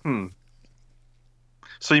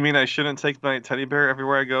 So you mean I shouldn't take my teddy bear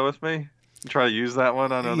everywhere I go with me? Try to use that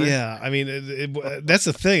one on others. Yeah, I mean, that's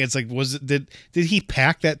the thing. It's like, did he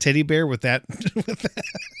pack that teddy bear with that? With that?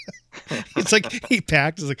 It's like he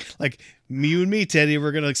packed. It's like you and me, Teddy.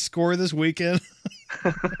 We're gonna score this weekend.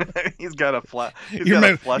 He's got a flat. You're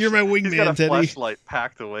my wingman, He's got a Teddy. flashlight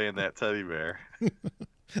packed away in that teddy bear.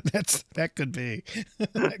 That could be.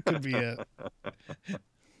 That could be it.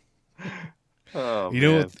 Oh, You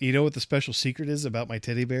know what the special secret is about my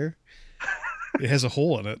teddy bear? It has a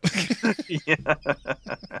hole in it. Yeah.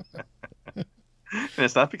 And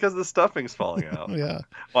it's not because the stuffing's falling out. Yeah.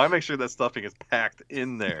 Well, I make sure that stuffing is packed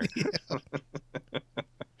in there. Yeah.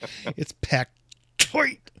 It's packed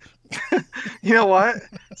tight. You know what?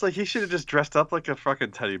 It's like he should have just dressed up like a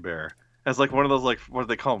fucking teddy bear. As like one of those, like, what do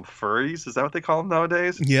they call them? Furries? Is that what they call them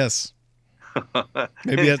nowadays? Yes.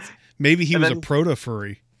 Maybe he was a proto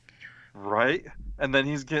furry. Right? And then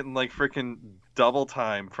he's getting like freaking double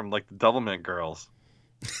time from like the Doublemint girls.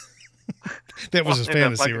 That was his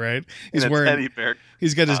fantasy, right? He's wearing teddy bear.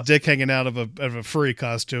 He's got his dick hanging out of a furry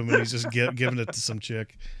costume, and he's just giving it to some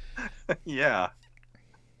chick. Yeah.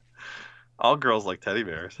 All girls like teddy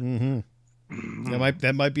bears. Mm-hmm.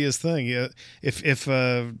 That might be his thing. Yeah. If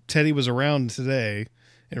Teddy was around today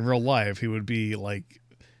in real life, he would be like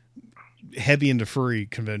heavy into furry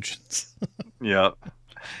conventions. Yep.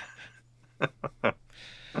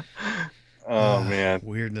 Oh man,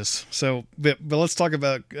 weirdness. So, but let's talk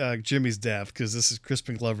about Jimmy's death, because this is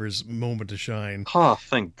Crispin Glover's moment to shine. Oh,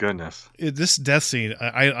 thank goodness. This death scene,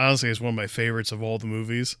 I honestly, is one of my favorites of all the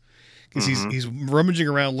movies, because he's rummaging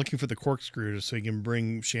around looking for the corkscrew so he can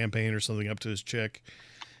bring champagne or something up to his chick,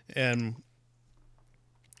 and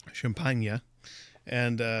champagne,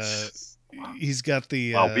 and he's got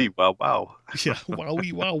the wow. Yeah,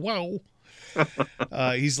 wow.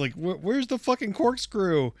 He's like, where's the fucking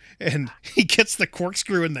corkscrew? And he gets the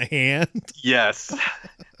corkscrew in the hand. Yes.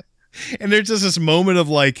 And there's just this moment of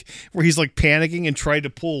like where he's like panicking and trying to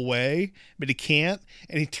pull away, but he can't.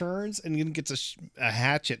 And he turns and then gets a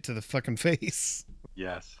hatchet to the fucking face.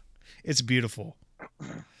 Yes. It's beautiful.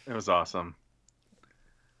 It was awesome.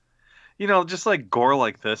 You know, just like gore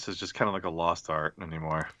like this is just kind of like a lost art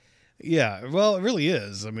anymore. Yeah, well, it really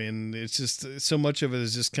is. I mean, it's just so much of it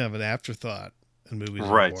is just kind of an afterthought in movies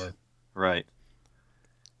right anymore. Right.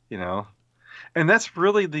 You know, and that's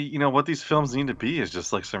really what these films need to be, is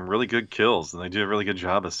just like some really good kills, and they do a really good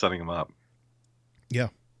job of setting them up. Yeah,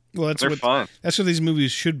 well, they're fun. That's what these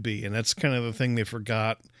movies should be, and that's kind of the thing they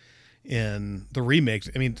forgot in the remake.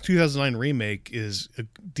 I mean, the 2009 remake is a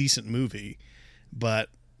decent movie, but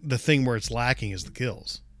the thing where it's lacking is the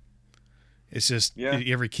kills. It's just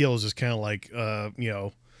every kill is just kind of like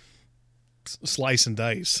slice and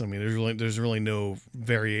dice. I mean, there's really no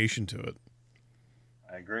variation to it.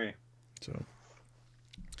 I agree. So,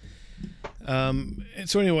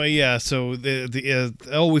 so anyway, yeah. So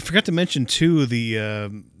we forgot to mention too the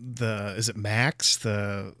is it Max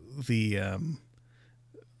the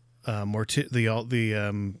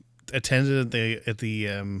attendant at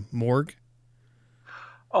the morgue.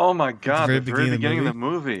 Oh my God! The very beginning of the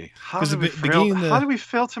movie. How did we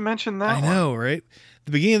fail to mention that? I know, right?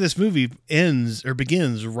 The beginning of this movie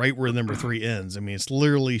begins right where number 3 ends. I mean, it's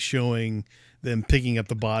literally showing them picking up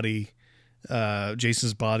the body,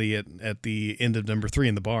 Jason's body at the end of number 3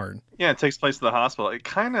 in the barn. Yeah, it takes place at the hospital. It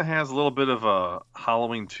kind of has a little bit of a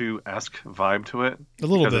Halloween 2-esque vibe to it. A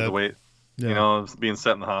little bit. Of the way, it's being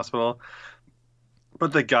set in the hospital.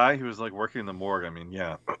 But the guy who was like working in the morgue, I mean,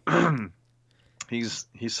 yeah. He's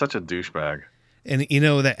such a douchebag. And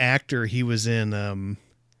the actor, he was in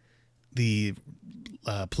the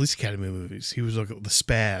Police Academy movies. He was like the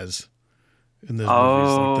spaz in those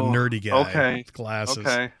movies, like the nerdy guy with glasses.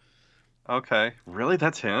 Okay. Really?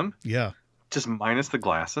 That's him? Yeah. Just minus the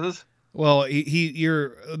glasses? Well,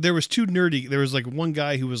 there was two nerdy. There was like one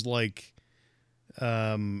guy who was like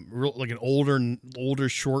like an older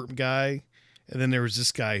short guy, and then there was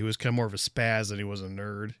this guy who was kind of more of a spaz and he was a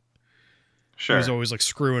nerd. Sure. He was always like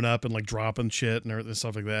screwing up and like dropping shit and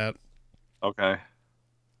stuff like that. Okay.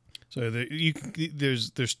 So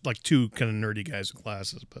there's like two kind of nerdy guys with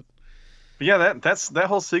glasses, but yeah, that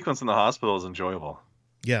whole sequence in the hospital is enjoyable.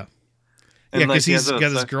 Yeah. And because he's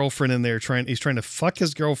got his girlfriend in there he's trying to fuck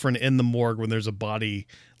his girlfriend in the morgue when there's a body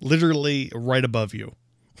literally right above you.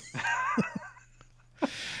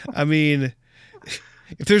 I mean,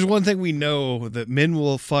 if there's one thing we know, that men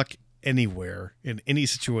will fuck anywhere in any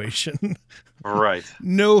situation. Right.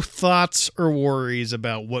 No thoughts or worries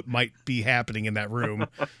about what might be happening in that room.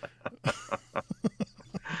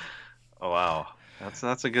 Oh, wow.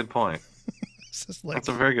 That's a good point. That's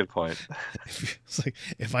a very good point. It's like,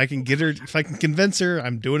 if I can convince her,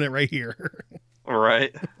 I'm doing it right here.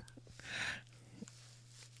 Right.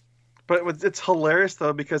 But it's hilarious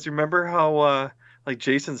though because remember how like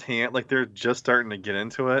Jason's hand, like they're just starting to get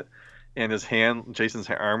into it, and his hand, Jason's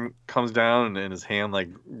arm comes down, and his hand like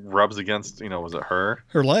rubs against, was it her,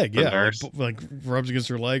 Her leg, the yeah, nurse? like rubs against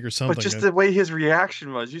her leg or But something. just the way his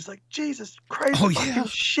reaction was, he's like, Jesus Christ, Oh, fucking yeah.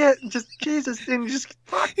 shit, just Jesus, and just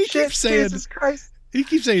fuck He shit, keeps saying- Jesus Christ. He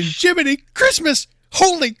keeps saying, "Jiminy Christmas,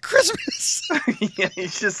 holy Christmas." Yeah,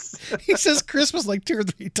 he's just, He says Christmas like 2 or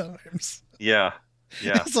 3 times. yeah.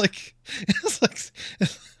 It's like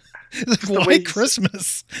the why way he's-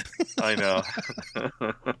 Christmas? I know.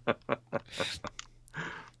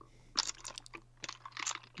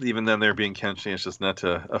 Even then, they're being conscientious not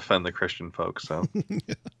to offend the Christian folks. So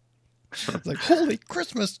It's like, holy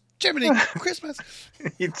Christmas, Jiminy Christmas.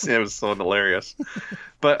 it was so hilarious.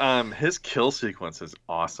 But his kill sequence is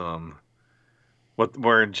awesome.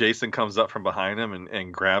 Where Jason comes up from behind him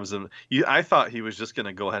and grabs him. I thought he was just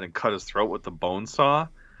gonna go ahead and cut his throat with the bone saw,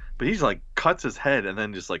 but he's like cuts his head and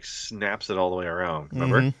then just like snaps it all the way around.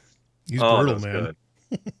 Remember? Mhm. He's That brutal, was man. good.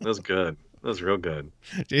 That was good. That was real good.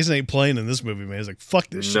 Jason ain't playing in this movie, man. He's like, fuck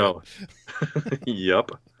this No.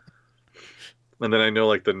 Yep. And then I know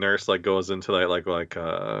like the nurse like goes into that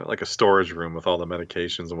like a storage room with all the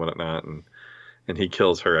medications and whatnot, and he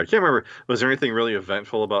kills her. I can't remember. Was there anything really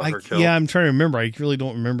eventful about her kill? Yeah, I'm trying to remember. I really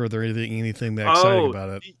don't remember there anything that exciting about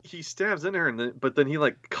it. He stabs in her, but then he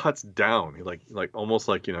like cuts down. He like almost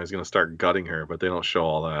like he's gonna start gutting her, but they don't show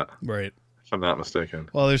all that. Right. If I'm not mistaken.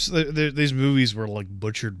 Well, these movies were like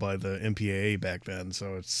butchered by the MPAA back then,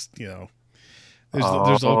 so it's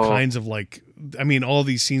there's all kinds of like, I mean, all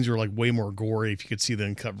these scenes were like way more gory if you could see the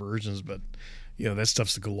uncut versions, but that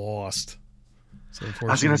stuff's lost. So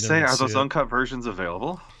I was gonna say, are those uncut versions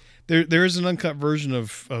available? There is an uncut version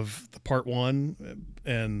of the part 1,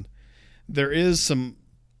 and there is some.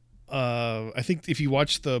 I think if you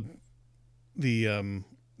watch the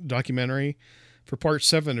documentary for part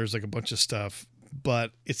 7, there's like a bunch of stuff,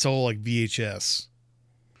 but it's all like VHS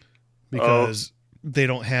because they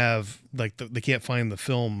don't have like they can't find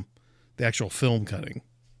the actual film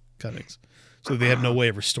cuttings, so they have no way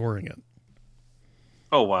of restoring it.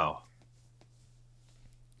 Oh wow.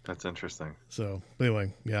 That's interesting. So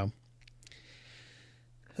anyway, yeah.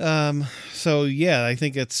 So yeah, I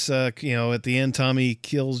think it's at the end, Tommy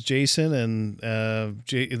kills Jason, and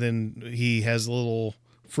then he has a little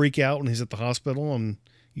freak out when he's at the hospital, and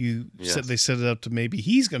they set it up to maybe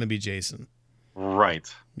he's going to be Jason.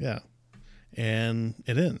 Right. Yeah, and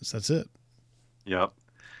it ends. That's it. Yep.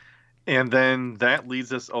 And then that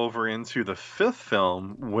leads us over into the 5th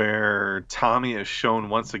film, where Tommy is shown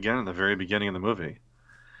once again in the very beginning of the movie.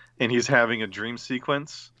 And he's having a dream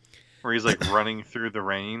sequence where he's like running through the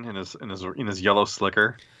rain in his yellow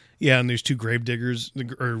slicker. Yeah, and there's 2 grave diggers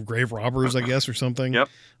or grave robbers, I guess, or something. Yep.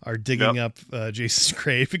 Are digging up Jason's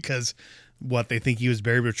grave because they think he was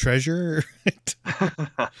buried with treasure.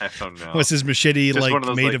 I don't know. Was his machete Just like one of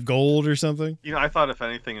those, made like- of gold or something? I thought if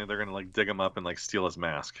anything, they're gonna like dig him up and like steal his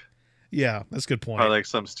mask. Yeah, that's a good point. Or like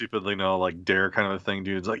some stupidly like dare kind of a thing,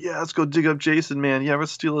 dude's like, yeah, let's go dig up Jason, man. Yeah,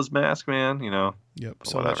 let's steal his mask, man. Yep.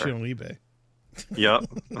 Sell that shit on eBay. Yep.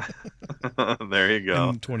 There you go.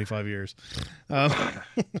 In 25 years.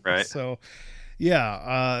 Right. So,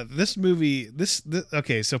 yeah, this movie,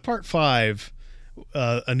 okay, so part 5,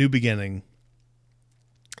 A New Beginning,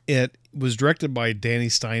 it was directed by Danny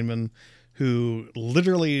Steinman, who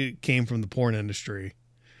literally came from the porn industry.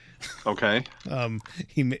 Okay.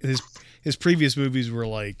 His previous movies were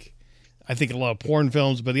like, I think, a lot of porn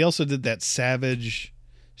films, but he also did that Savage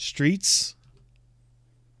Streets.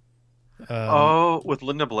 With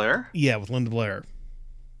Linda Blair? Yeah, with Linda Blair.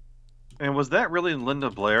 And was that really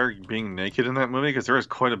Linda Blair being naked in that movie? Because there was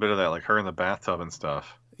quite a bit of that, like her in the bathtub and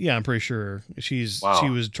stuff. Yeah, I'm pretty sure she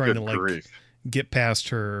was trying to like grief. get past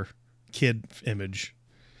her kid image.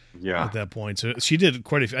 Yeah. At that point, so she did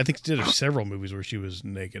quite a few. I think she did several movies where she was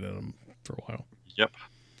naked in them for a while. Yep.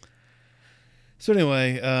 So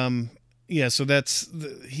anyway, yeah. So that's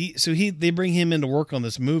they bring him in to work on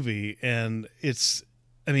this movie, and it's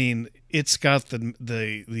got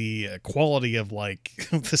the quality of like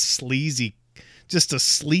the sleazy, just a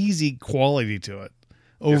sleazy quality to it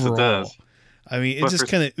overall. Yes, it does. I mean, it just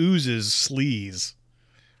kind of oozes sleaze.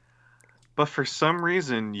 But for some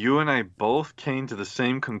reason, you and I both came to the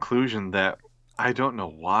same conclusion that I don't know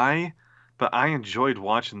why, but I enjoyed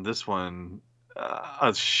watching this one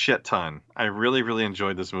a shit ton. I really, really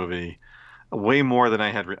enjoyed this movie way more than I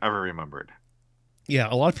had ever remembered. Yeah,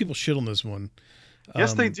 a lot of people shit on this one.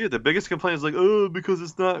 Yes, they do. The biggest complaint is like, oh, because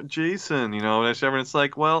it's not Jason, and it's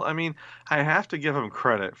like, well, I mean, I have to give him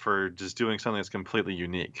credit for just doing something that's completely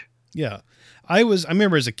unique. Yeah. I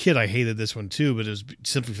remember as a kid, I hated this one too, but it was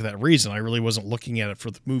simply for that reason. I really wasn't looking at it for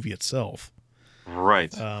the movie itself.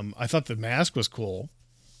 Right. I thought the mask was cool.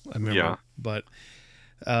 I remember, Yeah. but,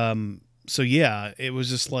 so yeah, it was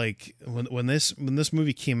just like when this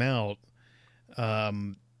movie came out,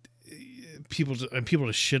 people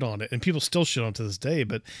just shit on it, and people still shit on it to this day,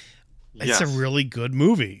 but it's Yes. a really good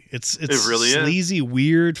movie. It's really is. sleazy,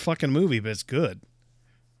 weird fucking movie, but it's good.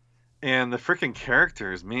 And the freaking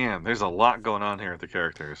characters, man, there's a lot going on here with the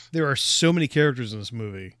characters. There are so many characters in this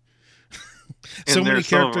movie. So And many there's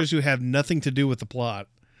some of characters who have nothing to do with the plot.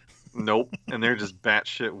 Nope. And they're just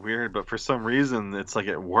batshit weird, but for some reason, it's like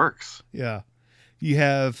it works. Yeah. You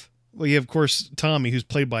have, of course, Tommy, who's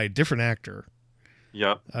played by a different actor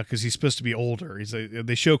Yep. because he's supposed to be older.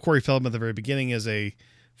 They show Corey Feldman at the very beginning as a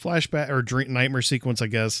flashback or nightmare sequence, I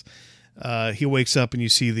guess. He wakes up and you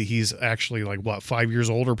see that he's actually like, 5 years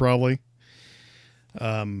older, probably.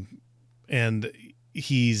 And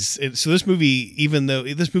so this movie, even though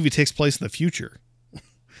this movie takes place in the future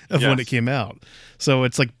of when Yes. it came out. So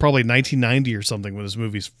it's like probably 1990 or something when this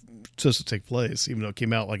movie's supposed to take place, even though it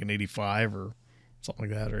came out like in 85 or something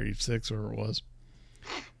like that, or 86 or it was.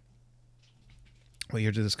 What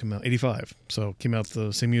year did this come out? 85. So it came out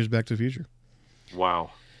the same year as Back to the Future.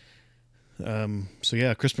 Wow. So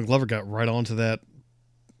yeah, Crispin Glover got right onto that.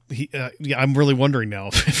 I'm really wondering now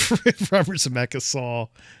if Robert Zemeckis saw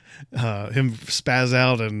him spaz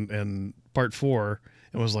out in part 4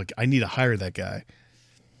 and was like, I need to hire that guy.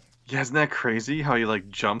 Yeah, isn't that crazy how he like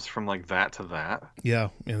jumps from like that to that? Yeah,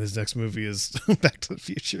 and his next movie is Back to the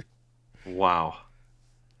Future. Wow.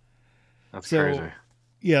 That's So, crazy.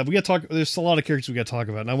 Yeah, we got to talk. There's a lot of characters we got to talk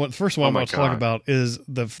about. And the first one I Oh my want to talk God. about is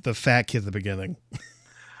the fat kid at the beginning.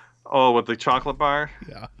 Oh, with the chocolate bar?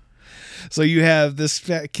 Yeah. So you have this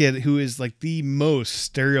fat kid who is like the most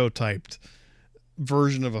stereotyped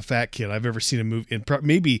version of a fat kid I've ever seen a movie, and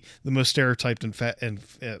maybe the most stereotyped and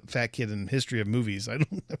fat kid in history of movies. I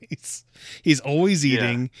don't know. He's always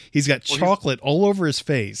eating. He's got Well, chocolate all over his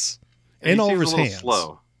face and he all seems over his a little hands.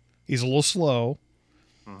 slow. He's a little slow.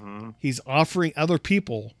 Mm-hmm. He's offering other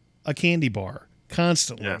people a candy bar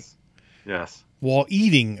constantly Yes. Yes. while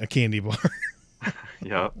eating a candy bar.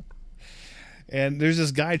 Yep. And there's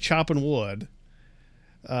this guy chopping wood.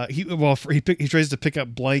 He tries to pick up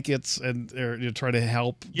blankets and try to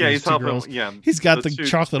help. Yeah, these he's two helping. girls. Yeah. He's got the two-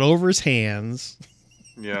 chocolate over his hands.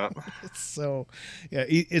 Yeah. So, yeah,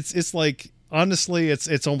 it's like honestly,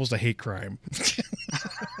 it's almost a hate crime.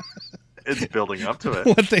 It's building up to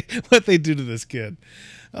it. what they do to this kid.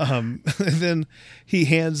 And then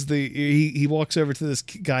he walks over to this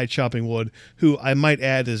guy chopping wood, who I might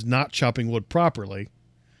add is not chopping wood properly.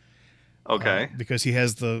 Okay. Because he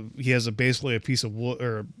has basically a piece of wood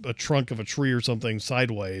or a trunk of a tree or something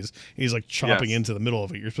sideways. He's like chopping Yes. into the middle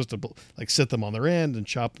of it. You're supposed to like sit them on their end and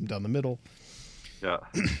chop them down the middle. Yeah.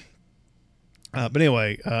 But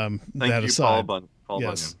anyway, Thank that you, aside, Paul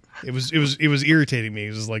yes, Bunyan. it was irritating me.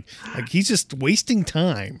 It was like he's just wasting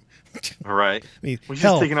time. Right. I mean, He's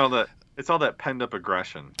hell, just taking all that. It's all that penned up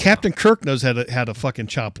aggression. Captain Kirk knows how to fucking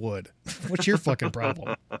chop wood. What's your fucking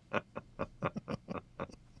problem?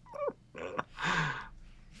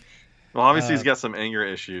 Well, obviously he's got some anger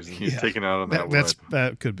issues, and he's yeah, taking out on that wood.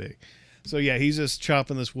 That could be. So yeah, he's just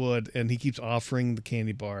chopping this wood, and he keeps offering the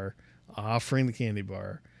candy bar,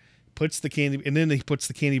 puts the candy, and then he puts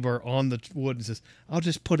the candy bar on the wood and says, "I'll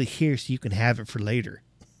just put it here so you can have it for later."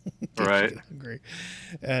 Right. Hungry.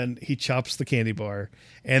 And he chops the candy bar,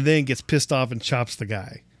 and then gets pissed off and chops the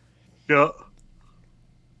guy. Yeah.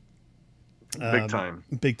 Big time.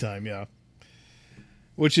 Big time, yeah.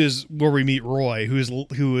 Which is where we meet Roy,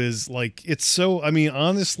 who is like, it's so, I mean,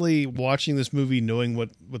 honestly, watching this movie, knowing what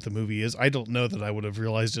the movie is, I don't know that I would have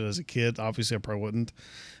realized it as a kid. Obviously, I probably wouldn't.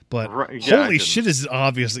 But Right, yeah, I holy didn't. shit, is it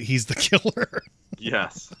obvious that he's the killer.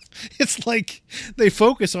 Yes. It's like they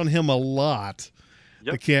focus on him a lot,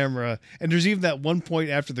 Yep. the camera. And there's even that one point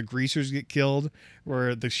after the greasers get killed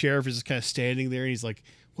where the sheriff is just kind of standing there and he's like,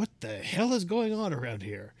 what the hell is going on around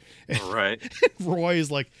here? And Right. Roy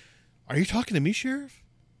is like, are you talking to me, Sheriff?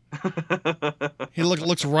 He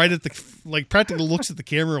looks right at practically looks at the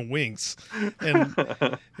camera and winks. And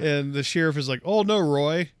the sheriff is like, oh no,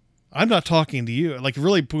 Roy, I'm not talking to you. Like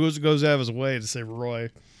really goes out of his way to say Roy.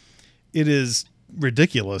 It is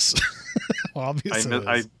ridiculous.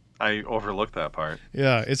 Obviously. I overlooked that part.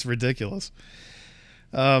 Yeah, it's ridiculous.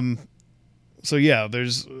 So yeah,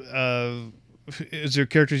 there's is there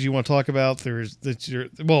characters you want to talk about? I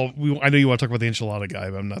know you want to talk about the enchilada guy,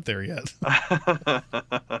 but I'm not there yet.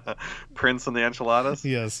 Prince and the enchiladas?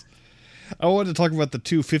 Yes. I wanted to talk about the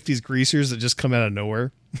two 50s greasers that just come out of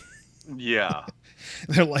nowhere. Yeah.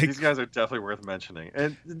 They're like, these guys are definitely worth mentioning,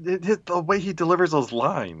 and the way he delivers those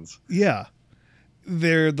lines. yeah,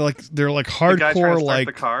 they're like The guy trying to hardcore start like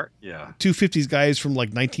the car. Yeah. 250s guys from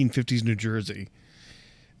like 1950s New Jersey,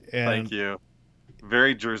 and Thank you.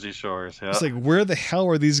 Very Jersey Shores. Yeah. it's like, where the hell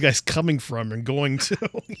are these guys coming from and going to?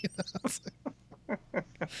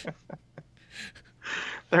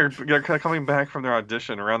 They're coming back from their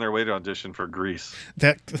audition, around their way to audition for Grease.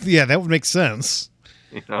 That would make sense.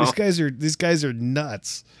 You know? These guys are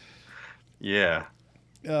nuts. Yeah.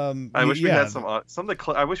 I wish we yeah, had some of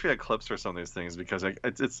the. I wish we had clips for some of these things because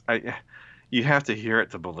you have to hear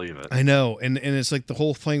it to believe it. I know, and it's like the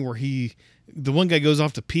whole thing where the one guy goes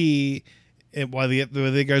off to pee, and while the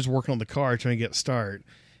other guy's working on the car trying to get a start,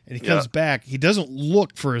 and he comes back. He doesn't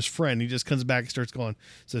look for his friend. He just comes back and starts going.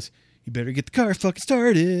 Says, "You better get the car fucking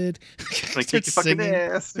started." Like, kick your fucking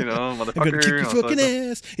ass, motherfucker. I'm gonna kick your fucking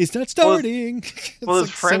ass. It's not starting. Well,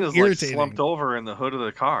 It's his friend so is irritating. like slumped over in the hood of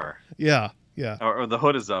the car. Yeah. Or the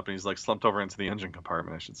hood is up and he's like slumped over into the engine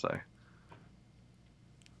compartment, I should say.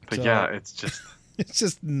 But So- yeah, it's just It's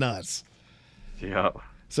just nuts. yeah.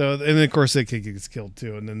 So, and then of course that kid gets killed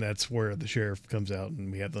too, and then that's where the sheriff comes out,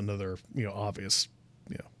 and we have another, obvious,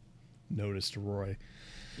 notice to Roy.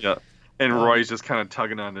 Yeah. And Roy's just kind of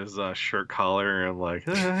tugging on his shirt collar and like,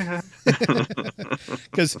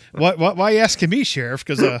 Because why you asking me, Sheriff?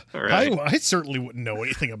 Because Right. I certainly wouldn't know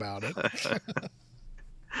anything about it.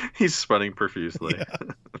 he's sweating profusely. Yeah.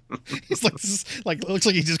 He's like, this is, like, looks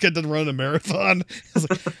like he just got done running a marathon. It's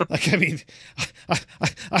like, I mean,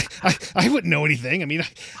 I wouldn't know anything. I mean,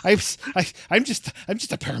 I'm just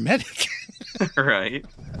a paramedic. Right.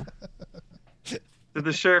 Did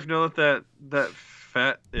the sheriff know that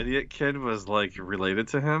fat idiot kid was like related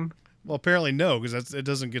to him? Well, apparently no, because that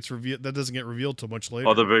doesn't get revealed till much later.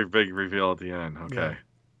 Oh, the big reveal at the end. Okay. Yeah.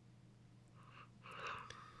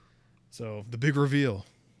 So the big reveal.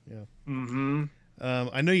 Yeah. Mm-hmm.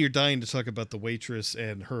 I know you're dying to talk about the waitress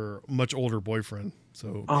and her much older boyfriend.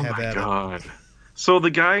 So Oh have my at god. So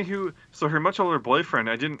her much older boyfriend,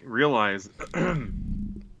 I didn't realize.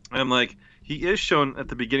 I'm like, he is shown at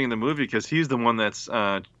the beginning of the movie because he's the one that's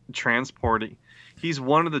transporting. He's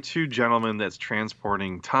one of the two gentlemen that's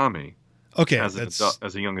transporting Tommy. Okay, as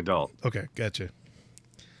a young adult. Okay, gotcha.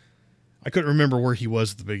 I couldn't remember where he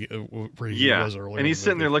was at the big where he was earlier. And he's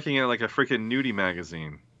sitting there looking at like a freaking nudie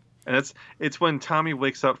magazine, and it's when Tommy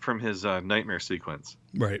wakes up from his nightmare sequence,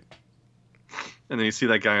 right? And then you see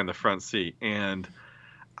that guy in the front seat, and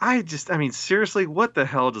I mean, seriously, what the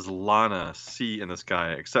hell does Lana see in this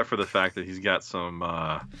guy except for the fact that he's got some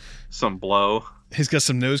blow? He's got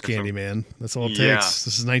some nose candy, man. That's all it Yeah. takes.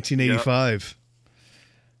 This is 1985.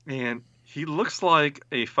 And he looks like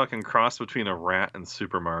a fucking cross between a rat and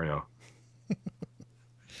Super Mario.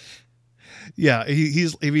 Yeah,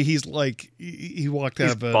 he's like he walked out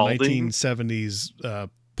He's of a balding. 1970s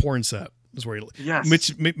porn set. Is where he, Yes.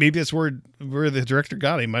 which maybe that's where the director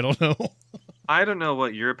got him. I don't know. I don't know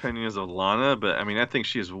what your opinion is of Lana, but I mean, I think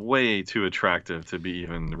she is way too attractive to be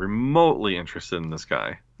even remotely interested in this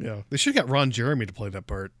guy. Yeah, they should have got Ron Jeremy to play that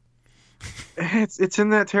part It's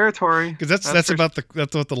in that territory. because that's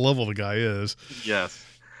what the level the guy is. Yes.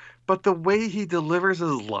 But the way he delivers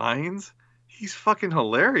his lines, he's fucking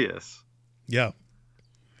hilarious. Yeah,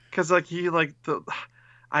 Because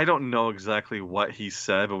I don't know exactly what he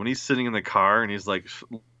said, but when he's sitting in the car and he's like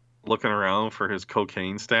looking around for his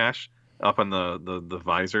cocaine stash up on the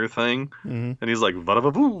visor thing, mm-hmm. and he's like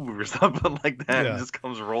 "Vada-ba-boo" or something like that, Yeah. and just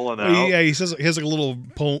comes rolling out. Yeah, he says he has like a little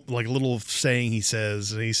poem, like a little saying he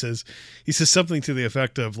says, and he says something to the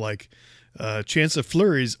effect of like, "Chance of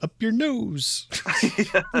flurries up your nose."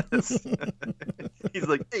 Yes. He's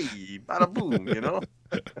like, "Hey, bada boom,"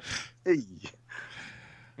 Hey.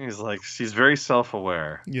 He's like, she's very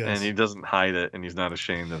self-aware, Yes. and he doesn't hide it, and he's not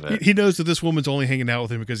ashamed of it. He knows that this woman's only hanging out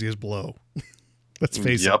with him because he has blow. Let's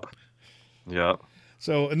face it. Yep.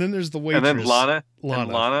 So, and then there's the waitress. And then Lana,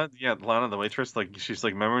 Lana, the waitress, like she's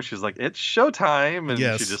like, remember, she's like, it's showtime, and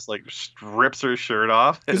Yes. she just like rips her shirt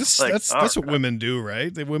off. It's like, that's what women do,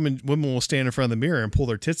 right? Women will stand in front of the mirror and pull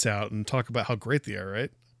their tits out and talk about how great they are, right?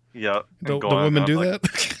 Yep. Don't women do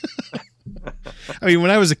that? I mean, when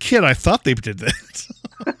I was a kid, I thought they did that.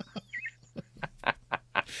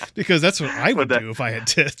 Because that's what I would do if I had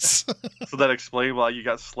tits. So that explains why you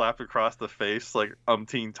got slapped across the face like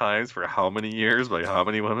umpteen times for how many years by how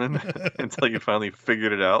many women until you finally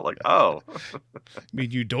figured it out. Like, oh. I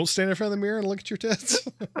mean, you don't stand in front of the mirror and look at your tits?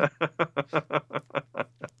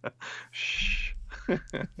 Shh. But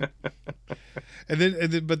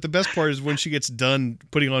the best part is when she gets done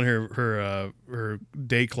putting on her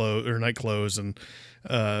day clothes or night clothes and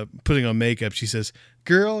putting on makeup. She says,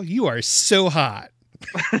 "Girl, you are so hot."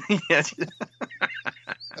 Yeah.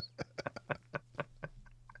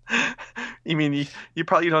 You mean you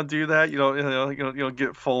probably don't do that? You don't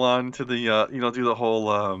get full on to the you don't do the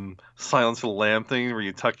whole Silence of the Lamb thing where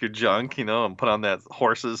you tuck your junk, and put on that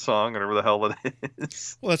horses song or whatever the hell it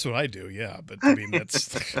is. Well, that's what I do, yeah. But I mean,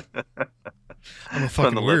 that's I'm a Put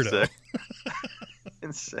on fucking the weirdo. lipstick.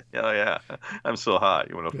 And say, "Oh yeah, I'm so hot.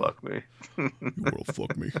 You want to fuck me?" You will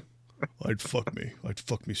fuck me. I'd fuck me. I'd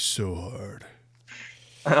fuck me so hard.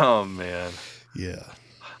 Oh man. Yeah.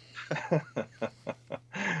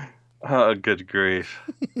 Oh, good grief.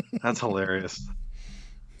 That's hilarious.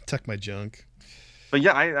 Tuck my junk. But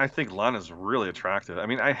yeah, I think Lana's really attractive. I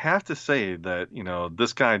mean, I have to say that,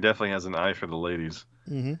 this guy definitely has an eye for the ladies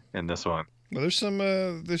Mm-hmm. in this one. Well, there's some.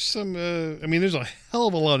 I mean, there's a hell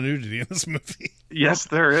of a lot of nudity in this movie. Yes,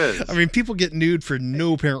 there is. I mean, people get nude for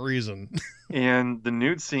no apparent reason. And the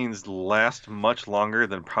nude scenes last much longer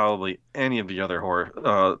than probably any of the other Friday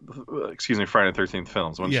the 13th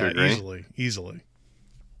films. Wouldn't you Yeah, agree? easily.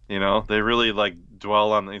 They really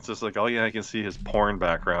dwell on. It's just like, oh yeah, I can see his porn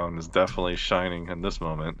background is definitely shining in this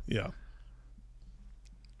moment. Yeah.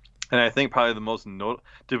 And I think probably the most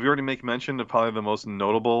Did we already make mention of probably the most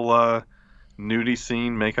notable nudie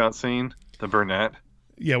scene, makeout scene, the Burnett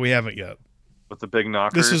Yeah, we haven't yet. with the big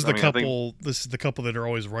knockers? This is the I mean, I think- couple. This is the couple that are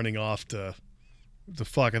always running off to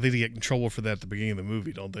fuck. I think they get in trouble for that at the beginning of the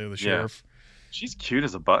movie, don't they? The sheriff. She's cute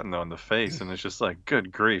as a button though in the face, and it's just like,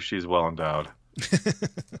 good grief, she's well endowed.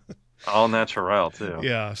 All natural too.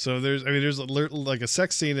 Yeah. So there's like a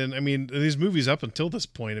sex scene, and I mean, these movies up until this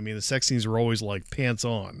point, I mean, the sex scenes were always like pants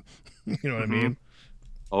on. You know what I mean?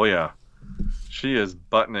 Oh yeah, she is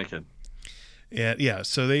butt naked. And yeah,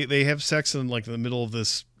 so they have sex in like the middle of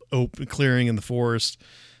this open clearing in the forest.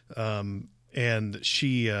 And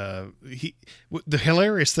the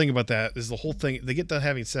hilarious thing about that is the whole thing, they get done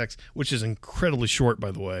having sex, which is incredibly short, by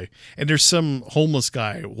the way. And there's some homeless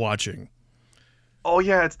guy watching. Oh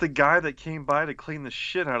yeah, it's the guy that came by to clean the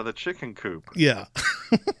shit out of the chicken coop. Yeah.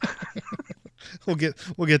 We'll get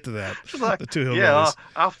to that. Like, The two hillbillies. yeah,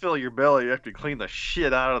 I'll fill your belly after you clean the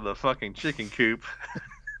shit out of the fucking chicken coop.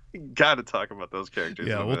 Got to talk about those characters.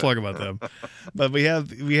 Yeah, we'll talk about them. But we have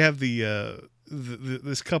the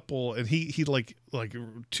this couple, and he like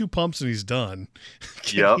 2 pumps and he's done.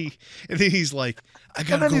 Yep. And then he's like, I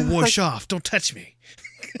gotta then go he's wash off. Don't touch me.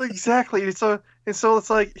 Exactly. So it's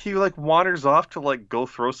like he wanders off to go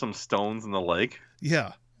throw some stones in the lake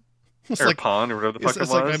Yeah. It's or like pond or whatever the fuck it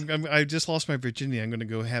it's was. like I just lost my virginity. I'm going to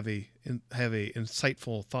go have a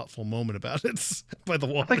insightful, thoughtful moment about it by the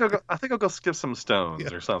water. I think I'll go skip some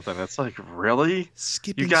stones or something. It's like, really?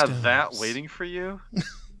 Skipping You got stones. that waiting for you?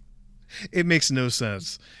 It makes no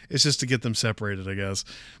sense. It's just to get them separated, I guess.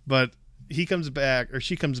 But he comes back, or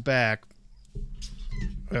she comes back.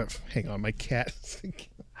 Hang on, my cat.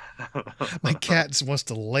 My cat just wants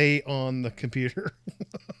to lay on the computer.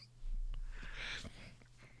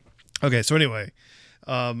 Okay, so anyway,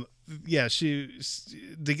 yeah,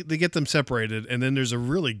 they get them separated, and then there's a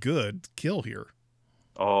really good kill here.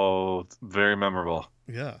 Oh, very memorable.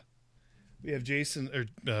 Yeah, we have Jason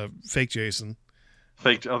or fake Jason.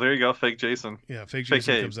 Fake. Oh, there you go. Fake Jason. Yeah, fake Fake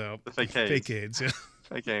Jason AIDS. comes out. The fake AIDS. Fake AIDS. Yeah.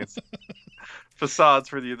 Fake AIDS. Facades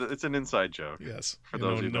for the. It's an inside joke. Yes. For Yeah,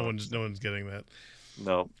 those who no don't. one's getting that.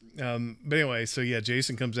 No. But anyway, so yeah,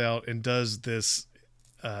 Jason comes out and does this.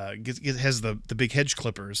 Has the big hedge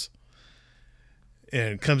clippers,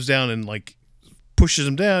 and comes down and pushes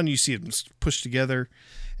him down. You see it pushed together,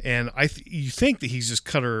 and you think that he's just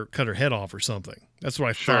cut her head off or something. That's what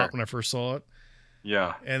I thought when I first saw it.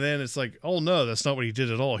 Yeah. And then it's like, oh no, that's not what he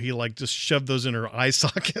did at all. He just shoved those in her eye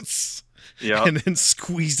sockets. Yeah. And then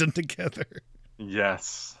squeezed them together.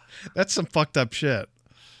 Yes. That's some fucked up shit.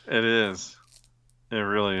 It is. It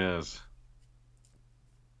really is.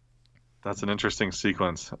 That's an interesting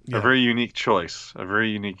sequence. Yeah. A very unique choice. A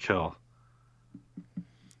very unique kill.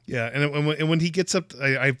 Yeah, and when he gets up,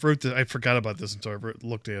 I forgot about this until I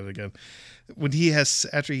looked at it again. When he has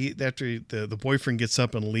after the boyfriend gets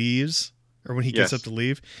up and leaves, or when he gets up to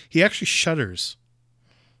leave, he actually shudders.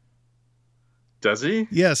 Does he?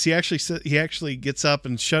 Yes, he actually gets up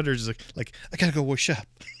and shudders. Like I gotta go wash up.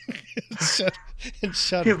 and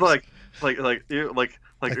shudders. He's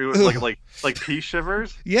like pee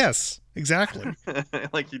shivers. Yes, exactly.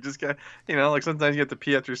 Like you just got, like sometimes you get to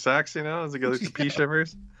pee after sex, as it goes to pee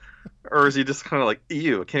shivers, or is he just kind of like,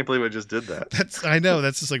 ew, I can't believe I just did that. I know.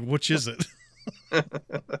 That's just like, which is it?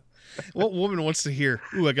 What woman wants to hear,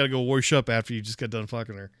 "Ooh, I got to go wash up after you just got done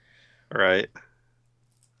fucking her"? Right.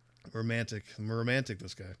 Romantic. Romantic,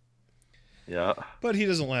 this guy. Yeah. But he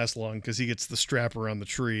doesn't last long because he gets the strap around the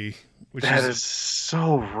tree, which That is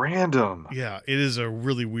so random. yeah, it is a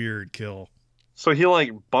really weird kill. So he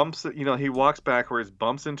like bumps it, he walks backwards,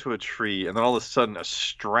 bumps into a tree, and then all of a sudden a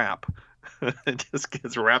strap it just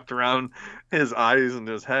gets wrapped around his eyes and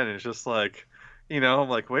his head, and it's just like, I'm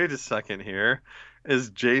like, wait a second here. Is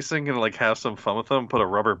Jason gonna like have some fun with him, put a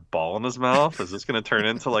rubber ball in his mouth? Is this gonna turn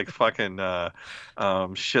into like fucking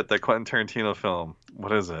shit, that Quentin Tarantino film?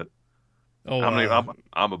 What is it? Oh,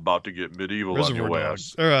 I'm about to get medieval on Reservoir your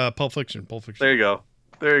Dogs ass. or Pulp Fiction. Pulp Fiction. There you go.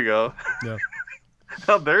 There you go. Yeah.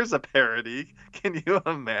 Now there's a parody. Can you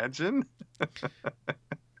imagine?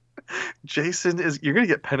 You're gonna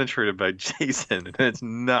get penetrated by Jason, and it's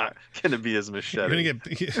not gonna be his machete. You're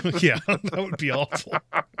gonna get, yeah, that would be awful.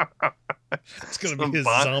 It's gonna be his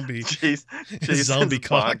zombie, his zombie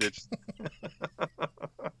cock.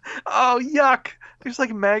 Oh yuck! There's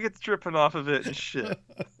like maggots dripping off of it and shit.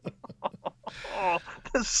 Oh,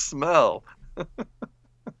 the smell.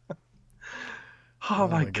 Oh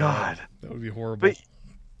my god. That would be horrible.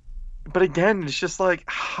 But again, it's just like,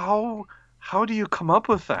 how do you come up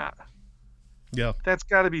with that? Yeah. That's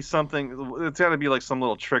got to be something. It's got to be like some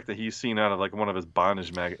little trick that he's seen out of like one of his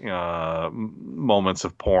bondage moments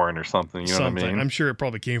of porn or something. You know what I mean? I'm sure it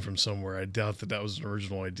probably came from somewhere. I doubt that was an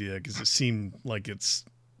original idea because it seemed like it's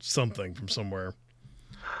something from somewhere.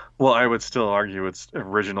 Well, I would still argue it's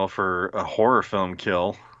original for a horror film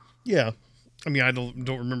kill. Yeah. I mean, I don't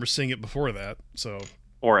remember seeing it before that, so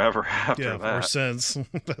or ever after that, or since.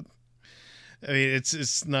 But I mean,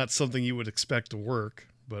 it's not something you would expect to work,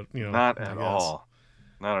 but not at all.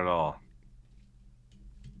 Not at all.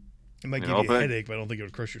 It might give you a headache, but I don't think it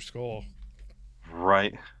would crush your skull.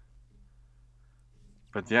 Right.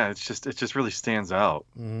 But yeah, it just really stands out.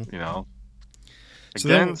 Mm-hmm.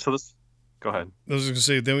 Again, so this. Go ahead. I was going to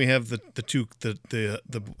say, then we have the two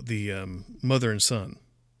mother and son.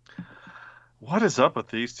 What is up with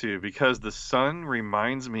these two? Because the son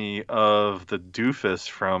reminds me of the doofus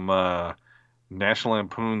from National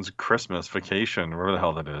Lampoon's Christmas Vacation, whatever the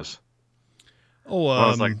hell that is. Oh, I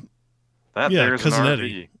was like, there's Cousin an RV.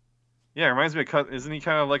 Eddie. Yeah, it reminds me of. Isn't he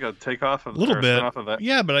kind of like a takeoff of a little bit? Off of that?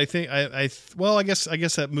 Yeah, but I think I guess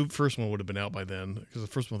that first one would have been out by then because the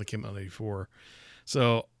first one that came out in '84.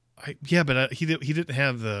 So he didn't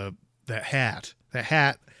have that hat. That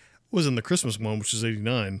hat was in the Christmas one, which is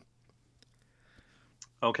 '89.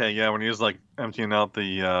 Okay, yeah, when he was like emptying out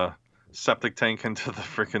the septic tank into the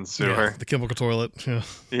freaking sewer, the chemical toilet.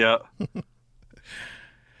 Yeah.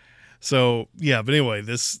 So yeah, but anyway,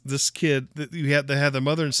 this kid they have the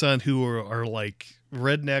mother and son who are like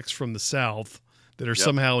rednecks from the South that are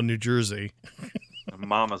somehow in New Jersey.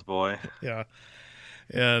 Mama's boy. Yeah,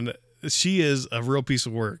 and she is a real piece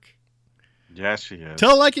of work. Yeah, she is.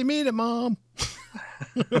 Tell it like you mean it, Mom.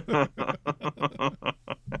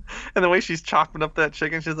 And the way she's chopping up that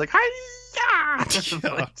chicken, she's like,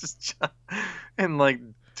 "Hi-ya!" and like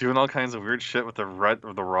doing all kinds of weird shit with the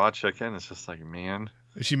raw chicken. It's just like, man.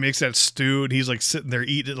 She makes that stew, and he's like sitting there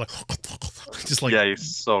eating it, like just like, yeah,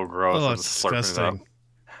 he's so gross. Oh, it's disgusting.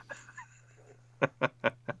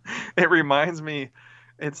 It reminds me,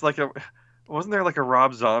 it's like wasn't there like a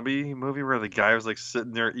Rob Zombie movie where the guy was like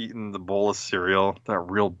sitting there eating the bowl of cereal, that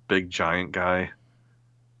real big giant guy?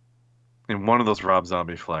 In one of those Rob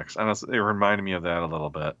Zombie flicks. I know it reminded me of that a little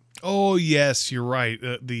bit. Oh yes, you're right.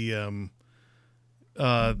 The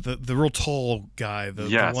real tall guy,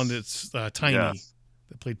 the one that's tiny,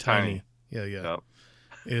 that played Tiny. Yeah. Yep.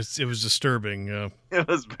 It was disturbing. It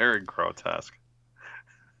was very grotesque,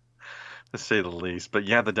 to say the least. But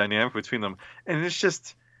yeah, the dynamic between them, and you're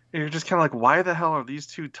just kind of like, why the hell are these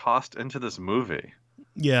two tossed into this movie?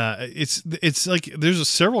 Yeah, it's like there's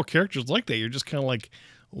several characters like that. You're just kind of like,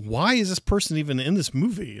 why is this person even in this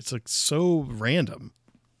movie? It's like so random.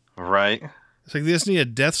 Right. It's like they just need a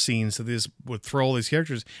death scene, so they just would throw all these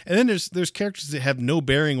characters. And then there's characters that have no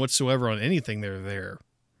bearing whatsoever on anything that are there.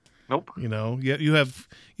 Nope. You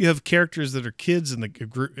have characters that are kids in the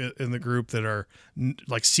group that are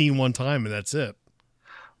like seen one time and that's it.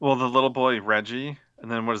 Well, the little boy Reggie, and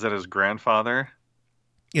then what is that? His grandfather.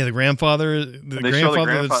 Yeah, the grandfather. The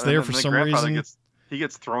grandfather that's there for some reason. He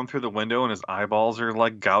gets thrown through the window and his eyeballs are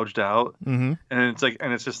like gouged out. Mm-hmm.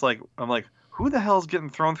 And it's just like, I'm like, who the hell is getting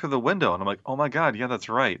thrown through the window? And I'm like, oh my God, yeah, that's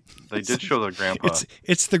right. They did show the grandpa.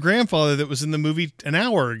 It's the grandfather that was in the movie an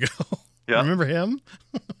hour ago. Yeah. Remember him?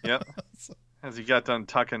 Yeah. As he got done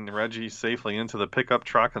tucking Reggie safely into the pickup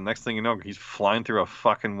truck, and next thing you know, he's flying through a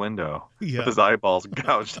fucking window with Yeah. his eyeballs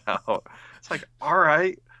gouged out. It's like, all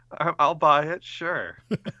right, I'll buy it, sure.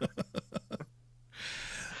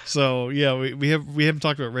 So yeah, we haven't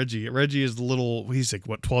talked about Reggie. Reggie is the little. He's like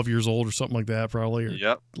what, 12 years old or something like that, probably, or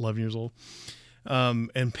Yep. 11 years old.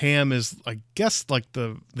 And Pam is, I guess, like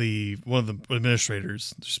the one of the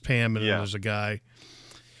administrators. There's Pam, and then there's a guy.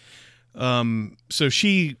 So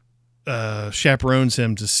she chaperones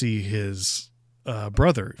him to see his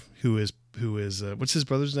brother, who is what's his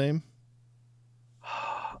brother's name?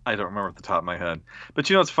 I don't remember at the top of my head. But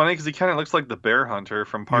you know, it's funny because he kind of looks like the bear hunter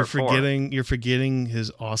from part 4. You're forgetting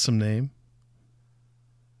his awesome name.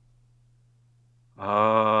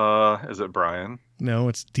 Is it Brian? No,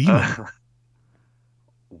 it's Demon.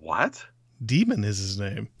 What? Demon is his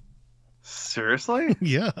name. Seriously?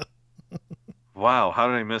 Yeah. Wow, how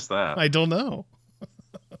did I miss that? I don't know.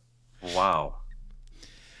 Wow.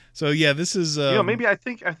 So yeah, this is You know, maybe I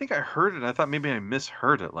think I heard it and I thought maybe I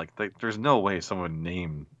misheard it. Like there's no way someone would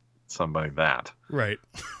name somebody that. right.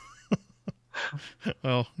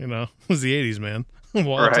 Well, you know, it was the 80s, man.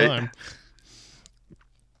 Wild Right. time.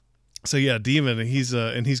 So yeah, Demon, and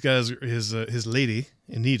he's got his lady,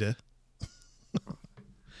 Anita.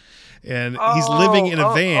 And he's living in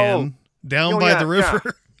a van down by the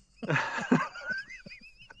river.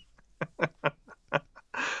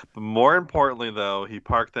 More importantly, though, he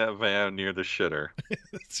parked that van near the shitter.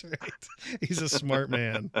 That's right. He's a smart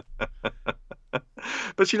man.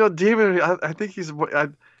 But you know, Demon, I think he's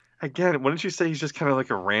again. Wouldn't you say he's just kind of like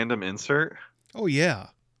a random insert? Oh yeah.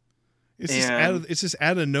 It's just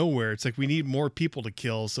out of nowhere. It's like we need more people to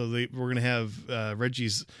kill, so we're gonna have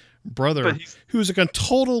Reggie's brother, who's like a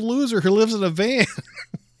total loser who lives in a van.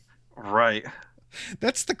 Right.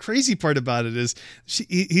 That's the crazy part about it is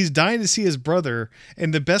he's dying to see his brother,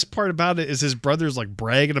 and the best part about it is his brother's like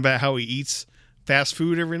bragging about how he eats fast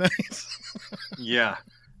food every night. Yeah,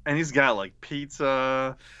 and he's got like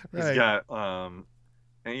pizza. Right. He's got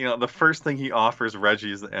and you know the first thing he offers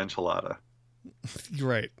Reggie is the enchilada.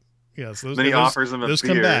 Right. Yes. Then he offers him a beer. Those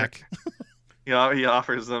come back. You know, he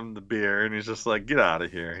offers him the beer, and he's just like, "Get out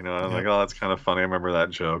of here!" You know, and I'm like, "Oh, that's kind of funny." I remember that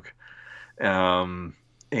joke.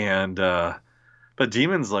 But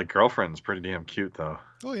Demon's like girlfriend's pretty damn cute though.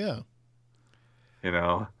 Oh yeah. You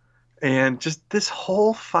know, and just this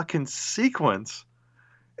whole fucking sequence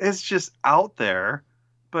is just out there.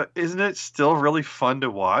 But isn't it still really fun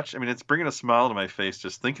to watch? I mean, it's bringing a smile to my face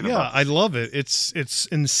just thinking about it. Yeah, I love it. It's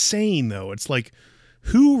insane though. It's like,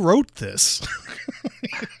 who wrote this?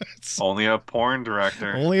 Only a porn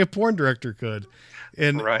director. Only a porn director could.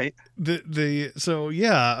 And right. So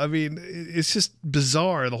yeah, I mean, it's just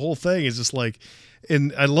bizarre. The whole thing is just like,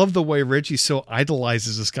 and I love the way Reggie so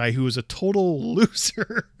idolizes this guy who is a total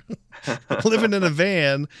loser, living in a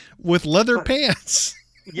van with leather pants.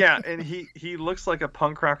 Yeah, and he looks like a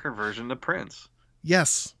punk rocker version of Prince.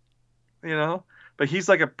 Yes. You know? But he's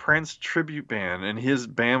like a Prince tribute band, and his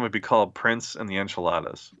band would be called Prince and the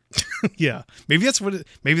Enchiladas. Yeah. Maybe that's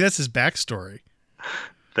his backstory.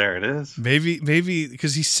 There it is. Maybe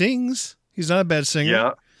because he sings. He's not a bad singer.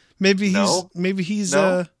 Yeah. Maybe he's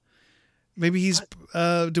doing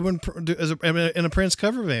in a Prince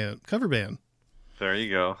cover band. There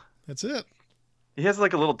you go. That's it. He has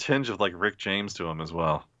like a little tinge of like Rick James to him as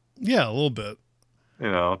well. Yeah, a little bit.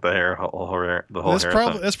 You know, the whole hair.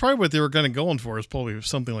 That's probably what they were kind of going for. Is probably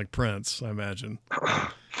something like Prince, I imagine.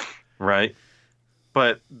 Right.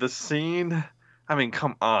 But the scene. I mean,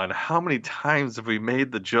 come on. How many times have we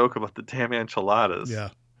made the joke about the damn enchiladas? Yeah.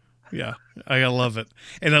 Yeah. I love it.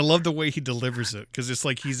 And I love the way he delivers it because it's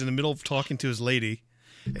like he's in the middle of talking to his lady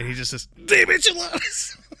and he just says, damn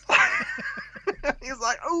enchiladas. He's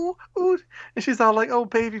like, oh, ooh. And she's all like, oh,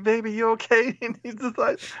 baby, you okay? And he's just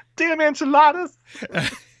like, damn enchiladas.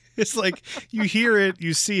 It's like you hear it,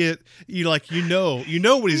 you see it, you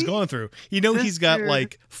know what he's going through. You know he's got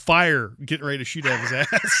like fire getting ready to shoot out of his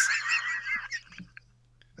ass.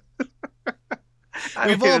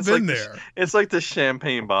 We've all been there. It's like the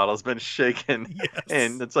champagne bottle's been shaken, yes.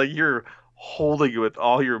 And it's like you're holding it with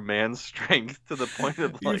all your man strength to the point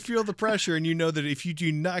of like... You feel the pressure, and you know that if you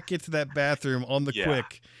do not get to that bathroom on the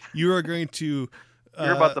quick, you are going to...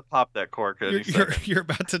 you're about to pop that cork. You're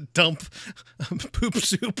about to dump poop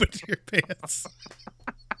soup into your pants.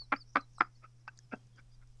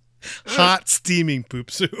 Hot, steaming poop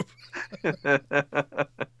soup.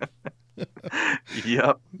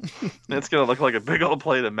 Yep. It's going to look like a big old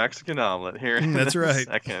plate of Mexican omelet here in That's right. a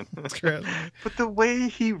second. That's correct. But the way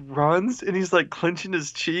he runs and he's like clenching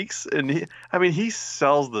his cheeks and he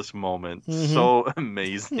sells this moment so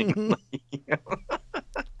amazingly.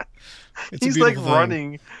 It's a He's like beautiful thing.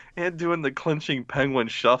 running and doing the clinching penguin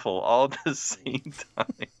shuffle all at the same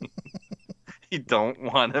time. You don't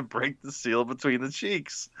want to break the seal between the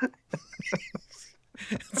cheeks.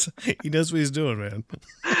 He knows what he's doing, man.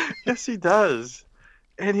 Yes, he does.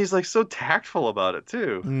 And he's like so tactful about it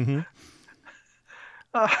too.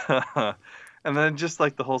 Mm-hmm. And then just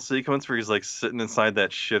like the whole sequence where he's like sitting inside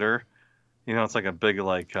that shitter. You know, it's like a big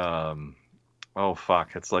like oh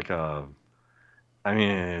fuck, it's like a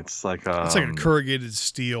it's like It's like a corrugated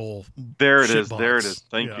steel. there it shit is. There it box. is.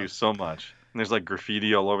 Thank you so much. And there's like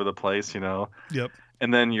graffiti all over the place, you know. Yep.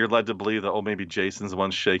 And then you're led to believe that, oh, maybe Jason's the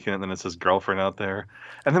one shaking it, and then it's his girlfriend out there.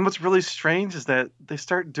 And then what's really strange is that they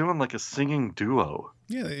start doing like a singing duo.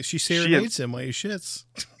 Yeah, she serenades him while he shits.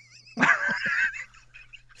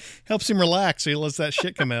 Helps him relax so he lets that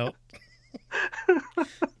shit come out.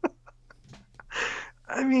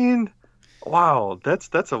 I mean, wow,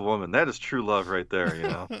 that's a woman. That is true love right there, you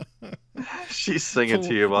know. She's singing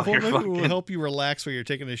to you while you're It fucking. will help you relax while you're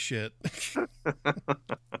taking a shit.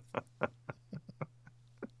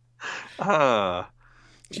 You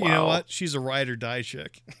know what? She's a ride or die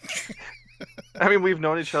chick. I mean, we've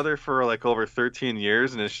known each other for like over 13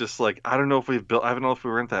 years, and it's just like I don't know if I don't know if we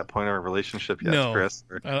were at that point of our relationship yet, No, Chris.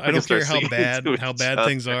 I don't care how bad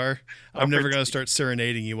things are. I'm never over going to start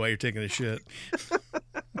serenading you while you're taking a shit.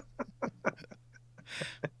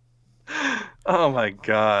 Oh my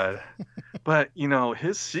god! But you know,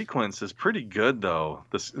 his sequence is pretty good though.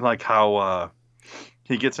 This like how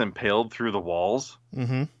he gets impaled through the walls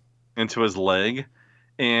into his leg,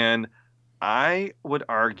 and I would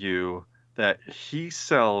argue that he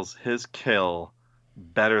sells his kill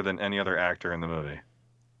better than any other actor in the movie.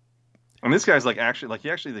 And this guy's like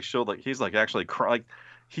they showed like he's like actually like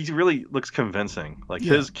he really looks convincing. Like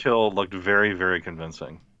his kill looked very, very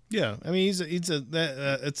convincing. Yeah, I mean he's a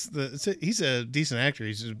decent actor.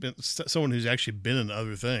 He's been someone who's actually been in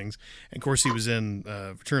other things. And of course, he was in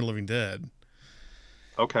Return of the Living Dead.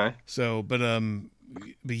 Okay. So, but yeah,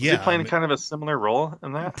 is he playing kind of a similar role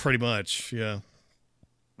in that? Pretty much, yeah.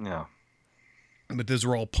 Yeah. But those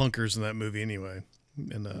were all punkers in that movie anyway.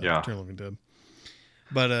 In Return of the Living Dead.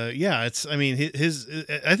 But yeah, it's. I mean, his.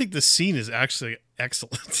 I think the scene is actually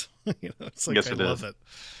excellent. You know, it's like yes, I love it.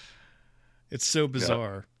 It's so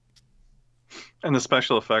bizarre. Yeah. And the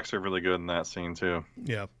special effects are really good in that scene too.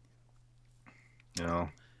 Yeah. You know,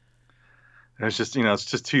 it's just it's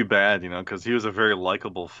just too bad, because he was a very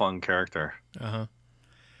likable, fun character.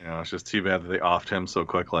 It's just too bad that they offed him so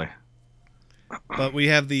quickly. But we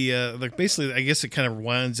have the like basically, I guess it kind of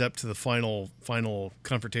winds up to the final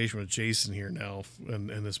confrontation with Jason here now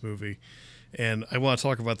in this movie, and I want to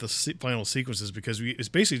talk about the final sequences because it's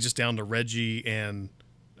basically just down to Reggie and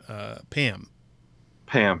Pam.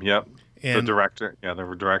 Pam, yep. And the director,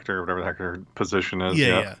 the director, whatever the heck her position is.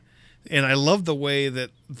 Yeah. And I love the way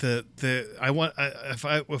that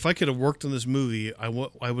if I could have worked on this movie, I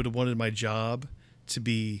would have wanted my job to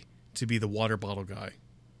be the water bottle guy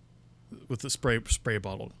with the spray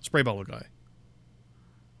bottle guy.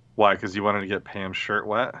 Why? Because you wanted to get Pam's shirt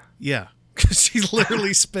wet? Yeah, because she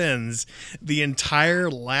literally spends the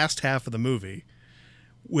entire last half of the movie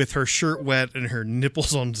with her shirt wet and her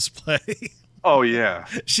nipples on display. Oh yeah,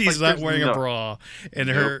 she's not wearing a bra,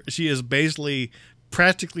 and she is basically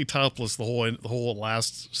practically topless the whole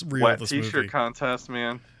last reel of this movie. T-shirt contest,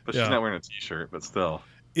 man. But she's not wearing a T-shirt, but still.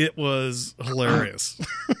 It was hilarious.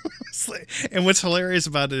 And what's hilarious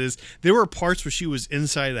about it is there were parts where she was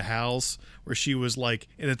inside the house where she was like,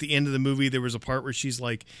 and at the end of the movie there was a part where she's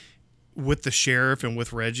like with the sheriff and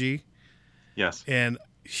with Reggie. Yes. And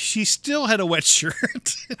she still had a wet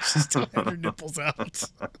shirt. She still had her nipples out.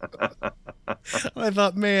 I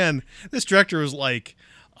thought, man, this director was like,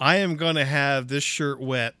 I am going to have this shirt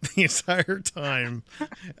wet the entire time.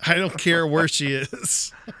 I don't care where she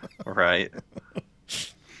is. Right.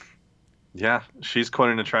 Yeah, she's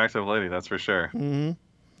quite an attractive lady, that's for sure. Mm-hmm.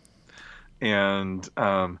 And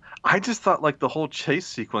I just thought like the whole chase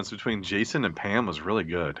sequence between Jason and Pam was really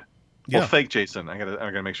good. Yeah. Well, fake Jason. I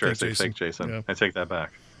gotta make sure I say fake Jason. Yeah. I take that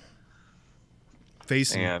back.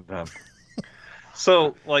 Facing. And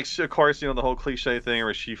so, like, of course, the whole cliche thing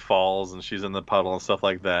where she falls and she's in the puddle and stuff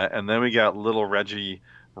like that. And then we got little Reggie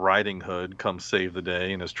Riding Hood come save the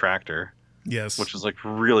day in his tractor. Yes. Which is like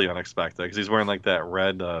really unexpected because he's wearing like that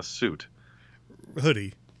red suit.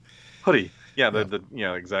 Hoodie.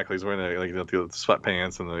 Yeah, exactly. He's wearing the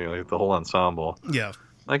sweatpants and the whole ensemble. Yeah.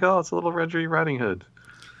 Like, oh, it's a little Reggie Riding Hood.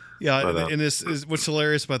 Yeah, but, and this is what's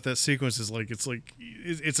hilarious about that sequence is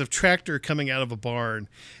it's a tractor coming out of a barn,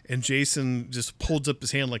 and Jason just holds up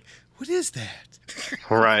his hand like, "What is that?"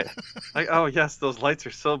 Right. Like, oh yes, those lights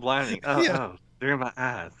are so blinding. Oh, yeah. oh. They're in my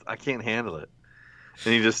ass. I can't handle it.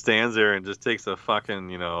 And he just stands there and just takes a fucking,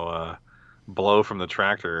 blow from the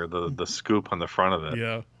tractor, the scoop on the front of it.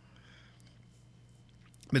 Yeah.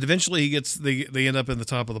 But eventually they end up in the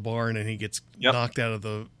top of the barn and he gets Yep. knocked out of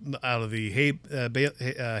the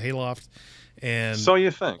hayloft and So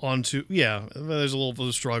you think? onto there's a little bit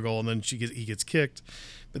of struggle and then he gets kicked,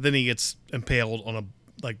 but then he gets impaled on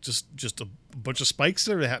just a bunch of spikes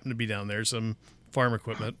that happen to be down there, some farm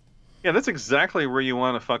equipment. Yeah, that's exactly where you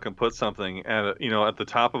want to fucking put something at at the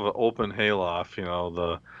top of an open hayloft,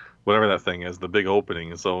 the whatever that thing is, the big opening.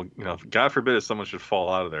 And so, God forbid if someone should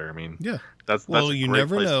fall out of there. I mean, Yeah. that's Well, a you great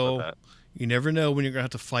never place to put know. that. You never know when you're gonna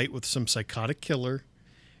have to fight with some psychotic killer,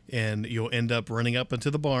 and you'll end up running up into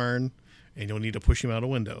the barn, and you'll need to push him out a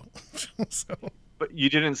window. So But you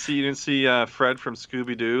didn't see Fred from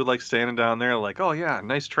Scooby Doo like standing down there like, oh yeah,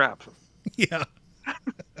 nice trap. yeah.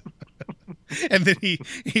 And then he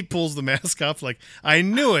pulls the mask off like, I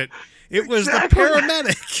knew it. It was Exactly. the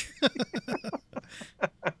paramedic.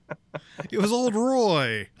 It was old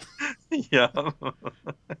Roy. Yeah,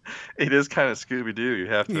 it is kind of Scooby Doo. You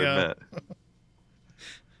have to Yeah.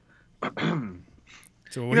 admit.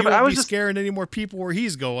 So Yeah, he but I won't was be just- scaring any more people where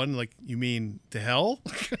he's going. Like, you mean to hell?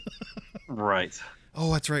 Right.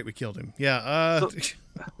 Oh, that's right. We killed him. Yeah.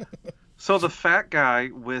 So the fat guy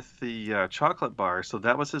with the chocolate bar, so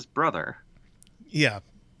that was his brother. Yeah.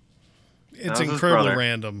 It's was his incredibly brother.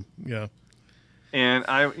 random. Yeah. And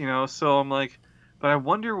so I'm like, but I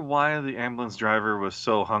wonder why the ambulance driver was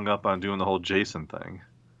so hung up on doing the whole Jason thing.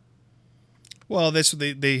 Well,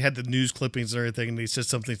 they had the news clippings and everything, and they said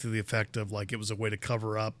something to the effect of like it was a way to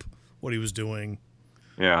cover up what he was doing.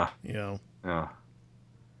 Yeah, Yeah.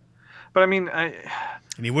 But I mean, And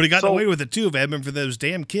he would have gotten So- away with it too if it hadn't been for those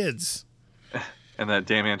damn kids and that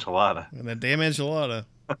damn enchilada. and that damn enchilada.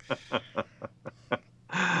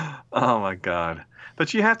 Oh my god.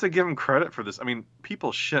 But you have to give him credit for this. I mean,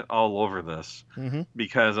 people shit all over this Mm-hmm.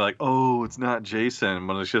 because like, oh, it's not Jason.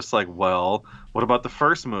 But it's just like, well, what about the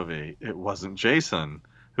first movie? It wasn't Jason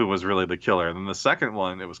who was really the killer. And then the second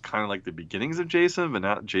one, it was kind of like the beginnings of Jason, but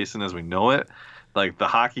not Jason as we know it. Like the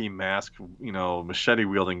hockey mask, machete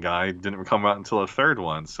wielding guy didn't come out until the third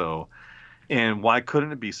one. So, and why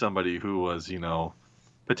couldn't it be somebody who was,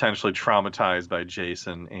 potentially traumatized by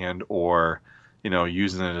Jason and or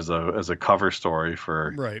using it as a cover story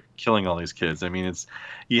for Right. killing all these kids. I mean,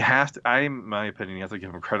 in my opinion, you have to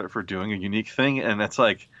give him credit for doing a unique thing. And it's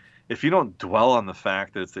like, if you don't dwell on the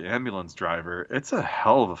fact that it's the ambulance driver, it's a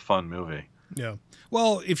hell of a fun movie. Yeah.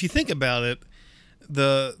 Well, if you think about it,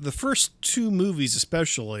 the first two movies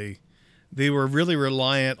especially, they were really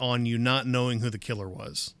reliant on you not knowing who the killer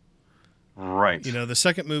was. Right. The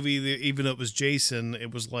second movie, even though it was Jason,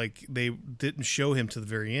 it was like they didn't show him to the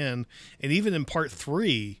very end. And even in part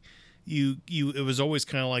 3, it was always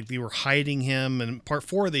kind of like they were hiding him. And in part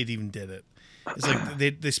 4, they'd even did it. It's like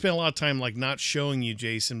they spent a lot of time like not showing you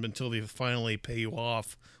Jason until they finally pay you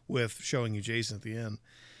off with showing you Jason at the end,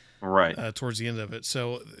 Right. towards the end of it.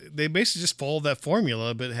 So they basically just followed that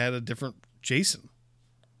formula, but had a different Jason.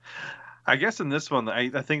 I guess in this one, I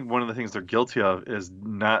think one of the things they're guilty of is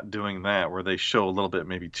not doing that, where they show a little bit,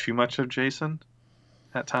 maybe too much of Jason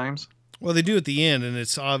at times. Well, they do at the end, and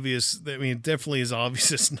it's obvious. I mean, it definitely is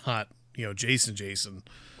obvious it's not, Jason.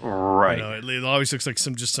 Right. It always looks like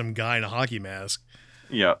some guy in a hockey mask,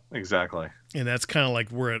 Yeah, exactly. and that's kind of like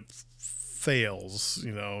where it fails,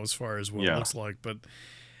 as far as what it Yeah. looks like. But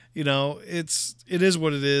it is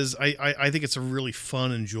what it is. I think it's a really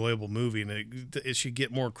fun, enjoyable movie, and it should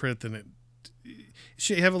get more credit than it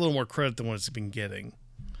should have a little more credit than what it's been getting.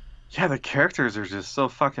 Yeah, the characters are just so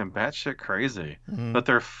fucking batshit crazy, Mhm. but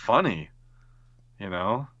they're funny,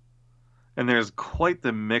 And there's quite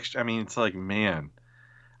the mixture. I mean, it's like, man,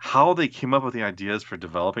 how they came up with the ideas for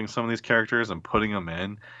developing some of these characters and putting them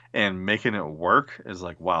in and making it work is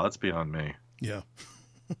like, wow, that's beyond me. Yeah.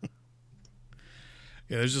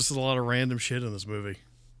 Yeah, there's just a lot of random shit in this movie.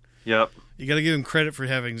 Yep. You got to give him credit for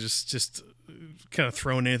having just kind of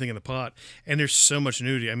thrown anything in the pot. And there's so much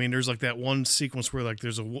nudity. I mean, there's like that one sequence where like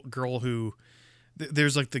there's a girl who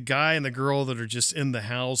there's like the guy and the girl that are just in the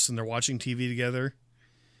house and they're watching TV together.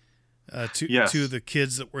 Yes. Two of the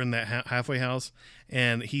kids that were in that halfway house,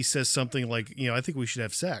 and he says something like, I think we should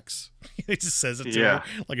have sex. He just says it to her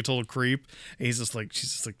like a total creep. And she's just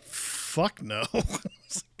like, fuck no.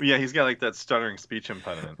 Yeah, he's got like that stuttering speech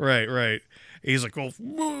impediment. Right. And he's like, well,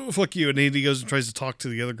 fuck you. And he goes and tries to talk to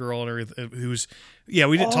the other girl and everything.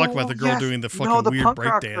 We didn't talk about the girl doing the fucking weird punk break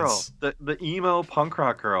rock dance. girl, the emo punk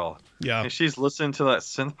rock girl. Yeah. And she's listening to that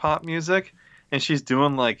synth pop music, and she's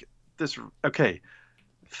doing like this. Okay,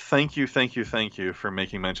 thank you for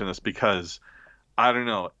making mention of this, because I don't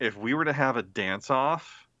know. If we were to have a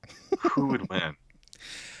dance-off, who would win?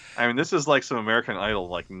 I mean, this is like some American Idol,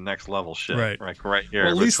 like next level shit, Right. like right here.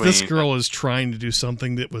 Well, at least this girl is trying to do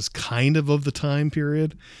something that was kind of the time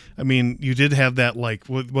period. I mean, you did have that, like,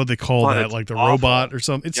 what they call But that, it's like the awful. robot or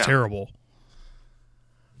something. It's Yeah. terrible.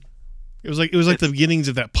 It was like the beginnings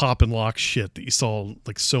of that pop and lock shit that you saw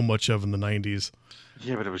like so much of in the 90s.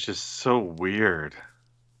 Yeah, but it was just so weird.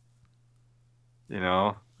 You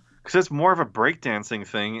know? Because it's more of a breakdancing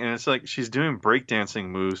thing, and it's like she's doing breakdancing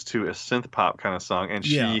moves to a synth pop kind of song, and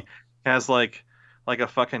Yeah. she has like a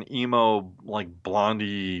fucking emo, like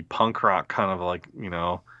blondie punk rock kind of like, you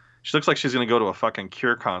know, she looks like she's gonna go to a fucking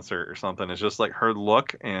Cure concert or something. It's just like her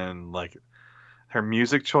look and like her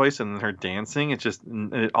music choice and her dancing.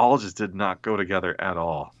 It all just did not go together at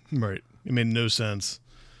all. Right. It made no sense.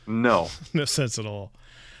 No. No sense at all.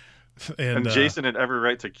 And Jason had every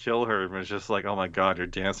right to kill her and was just like, "Oh my god, your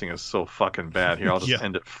dancing is so fucking bad. Here, I'll just Yeah.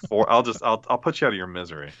 end it I'll put you out of your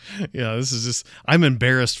misery." Yeah, this is just, I'm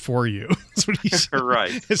embarrassed for you. That's what he said.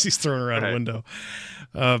 Right. As he's throwing her out a Right. window.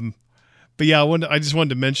 But yeah, I just wanted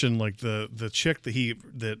to mention, like, the chick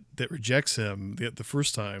that rejects him the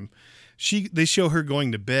first time. They show her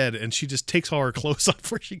going to bed, and she just takes all her clothes off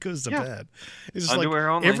before she goes to Yeah. bed. It's just Underwear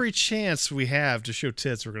like only. every chance we have to show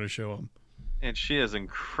tits, we're going to show them. And she is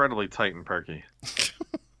incredibly tight and perky.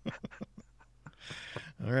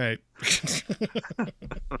 All right.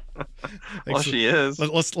 Well, she is.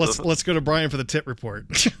 Let's go to Brian for the tit report.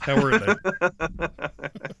 How were they?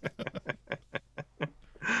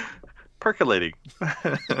 Percolating.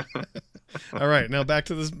 All right, now back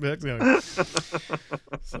to this.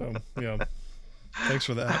 So yeah, thanks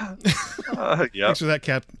for that. Yeah. Thanks for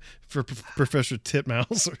that, for Professor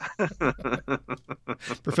Titmouse,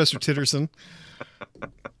 Professor Titterson.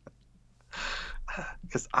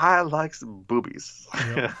 Because I like some boobies.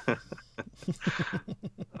 Yep.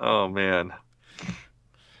 Oh man.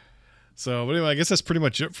 So, but anyway, I guess that's pretty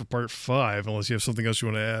much it for part 5. Unless you have something else you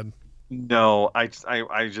want to add. No, I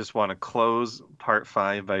just want to close part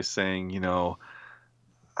 5 by saying, you know,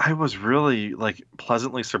 I was really like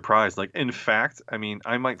pleasantly surprised. Like, in fact, I mean,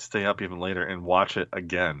 I might stay up even later and watch it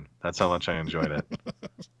again. That's how much I enjoyed it.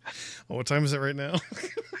 Well, what time is it right now?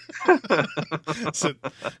 Is it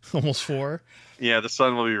almost 4? Yeah, the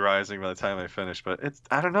sun will be rising by the time I finish, but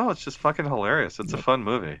I don't know, it's just fucking hilarious. It's a fun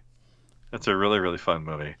movie. It's a really, really fun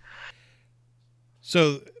movie.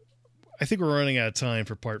 So I think we're running out of time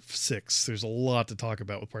for part 6. There's a lot to talk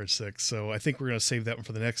about with part 6. So I think we're going to save that one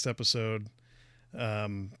for the next episode.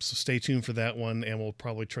 So stay tuned for that one, and we'll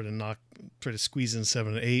probably try to squeeze in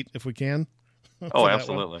 7 and 8 if we can. Oh,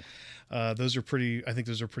 absolutely. Those are pretty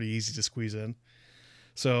easy to squeeze in.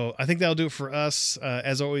 So I think that'll do it for us.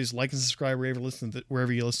 As always, like and subscribe wherever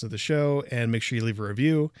you listen to the show, and make sure you leave a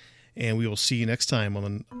review. And we will see you next time on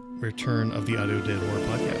the return of the Audio Dead Horror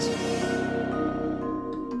Podcast.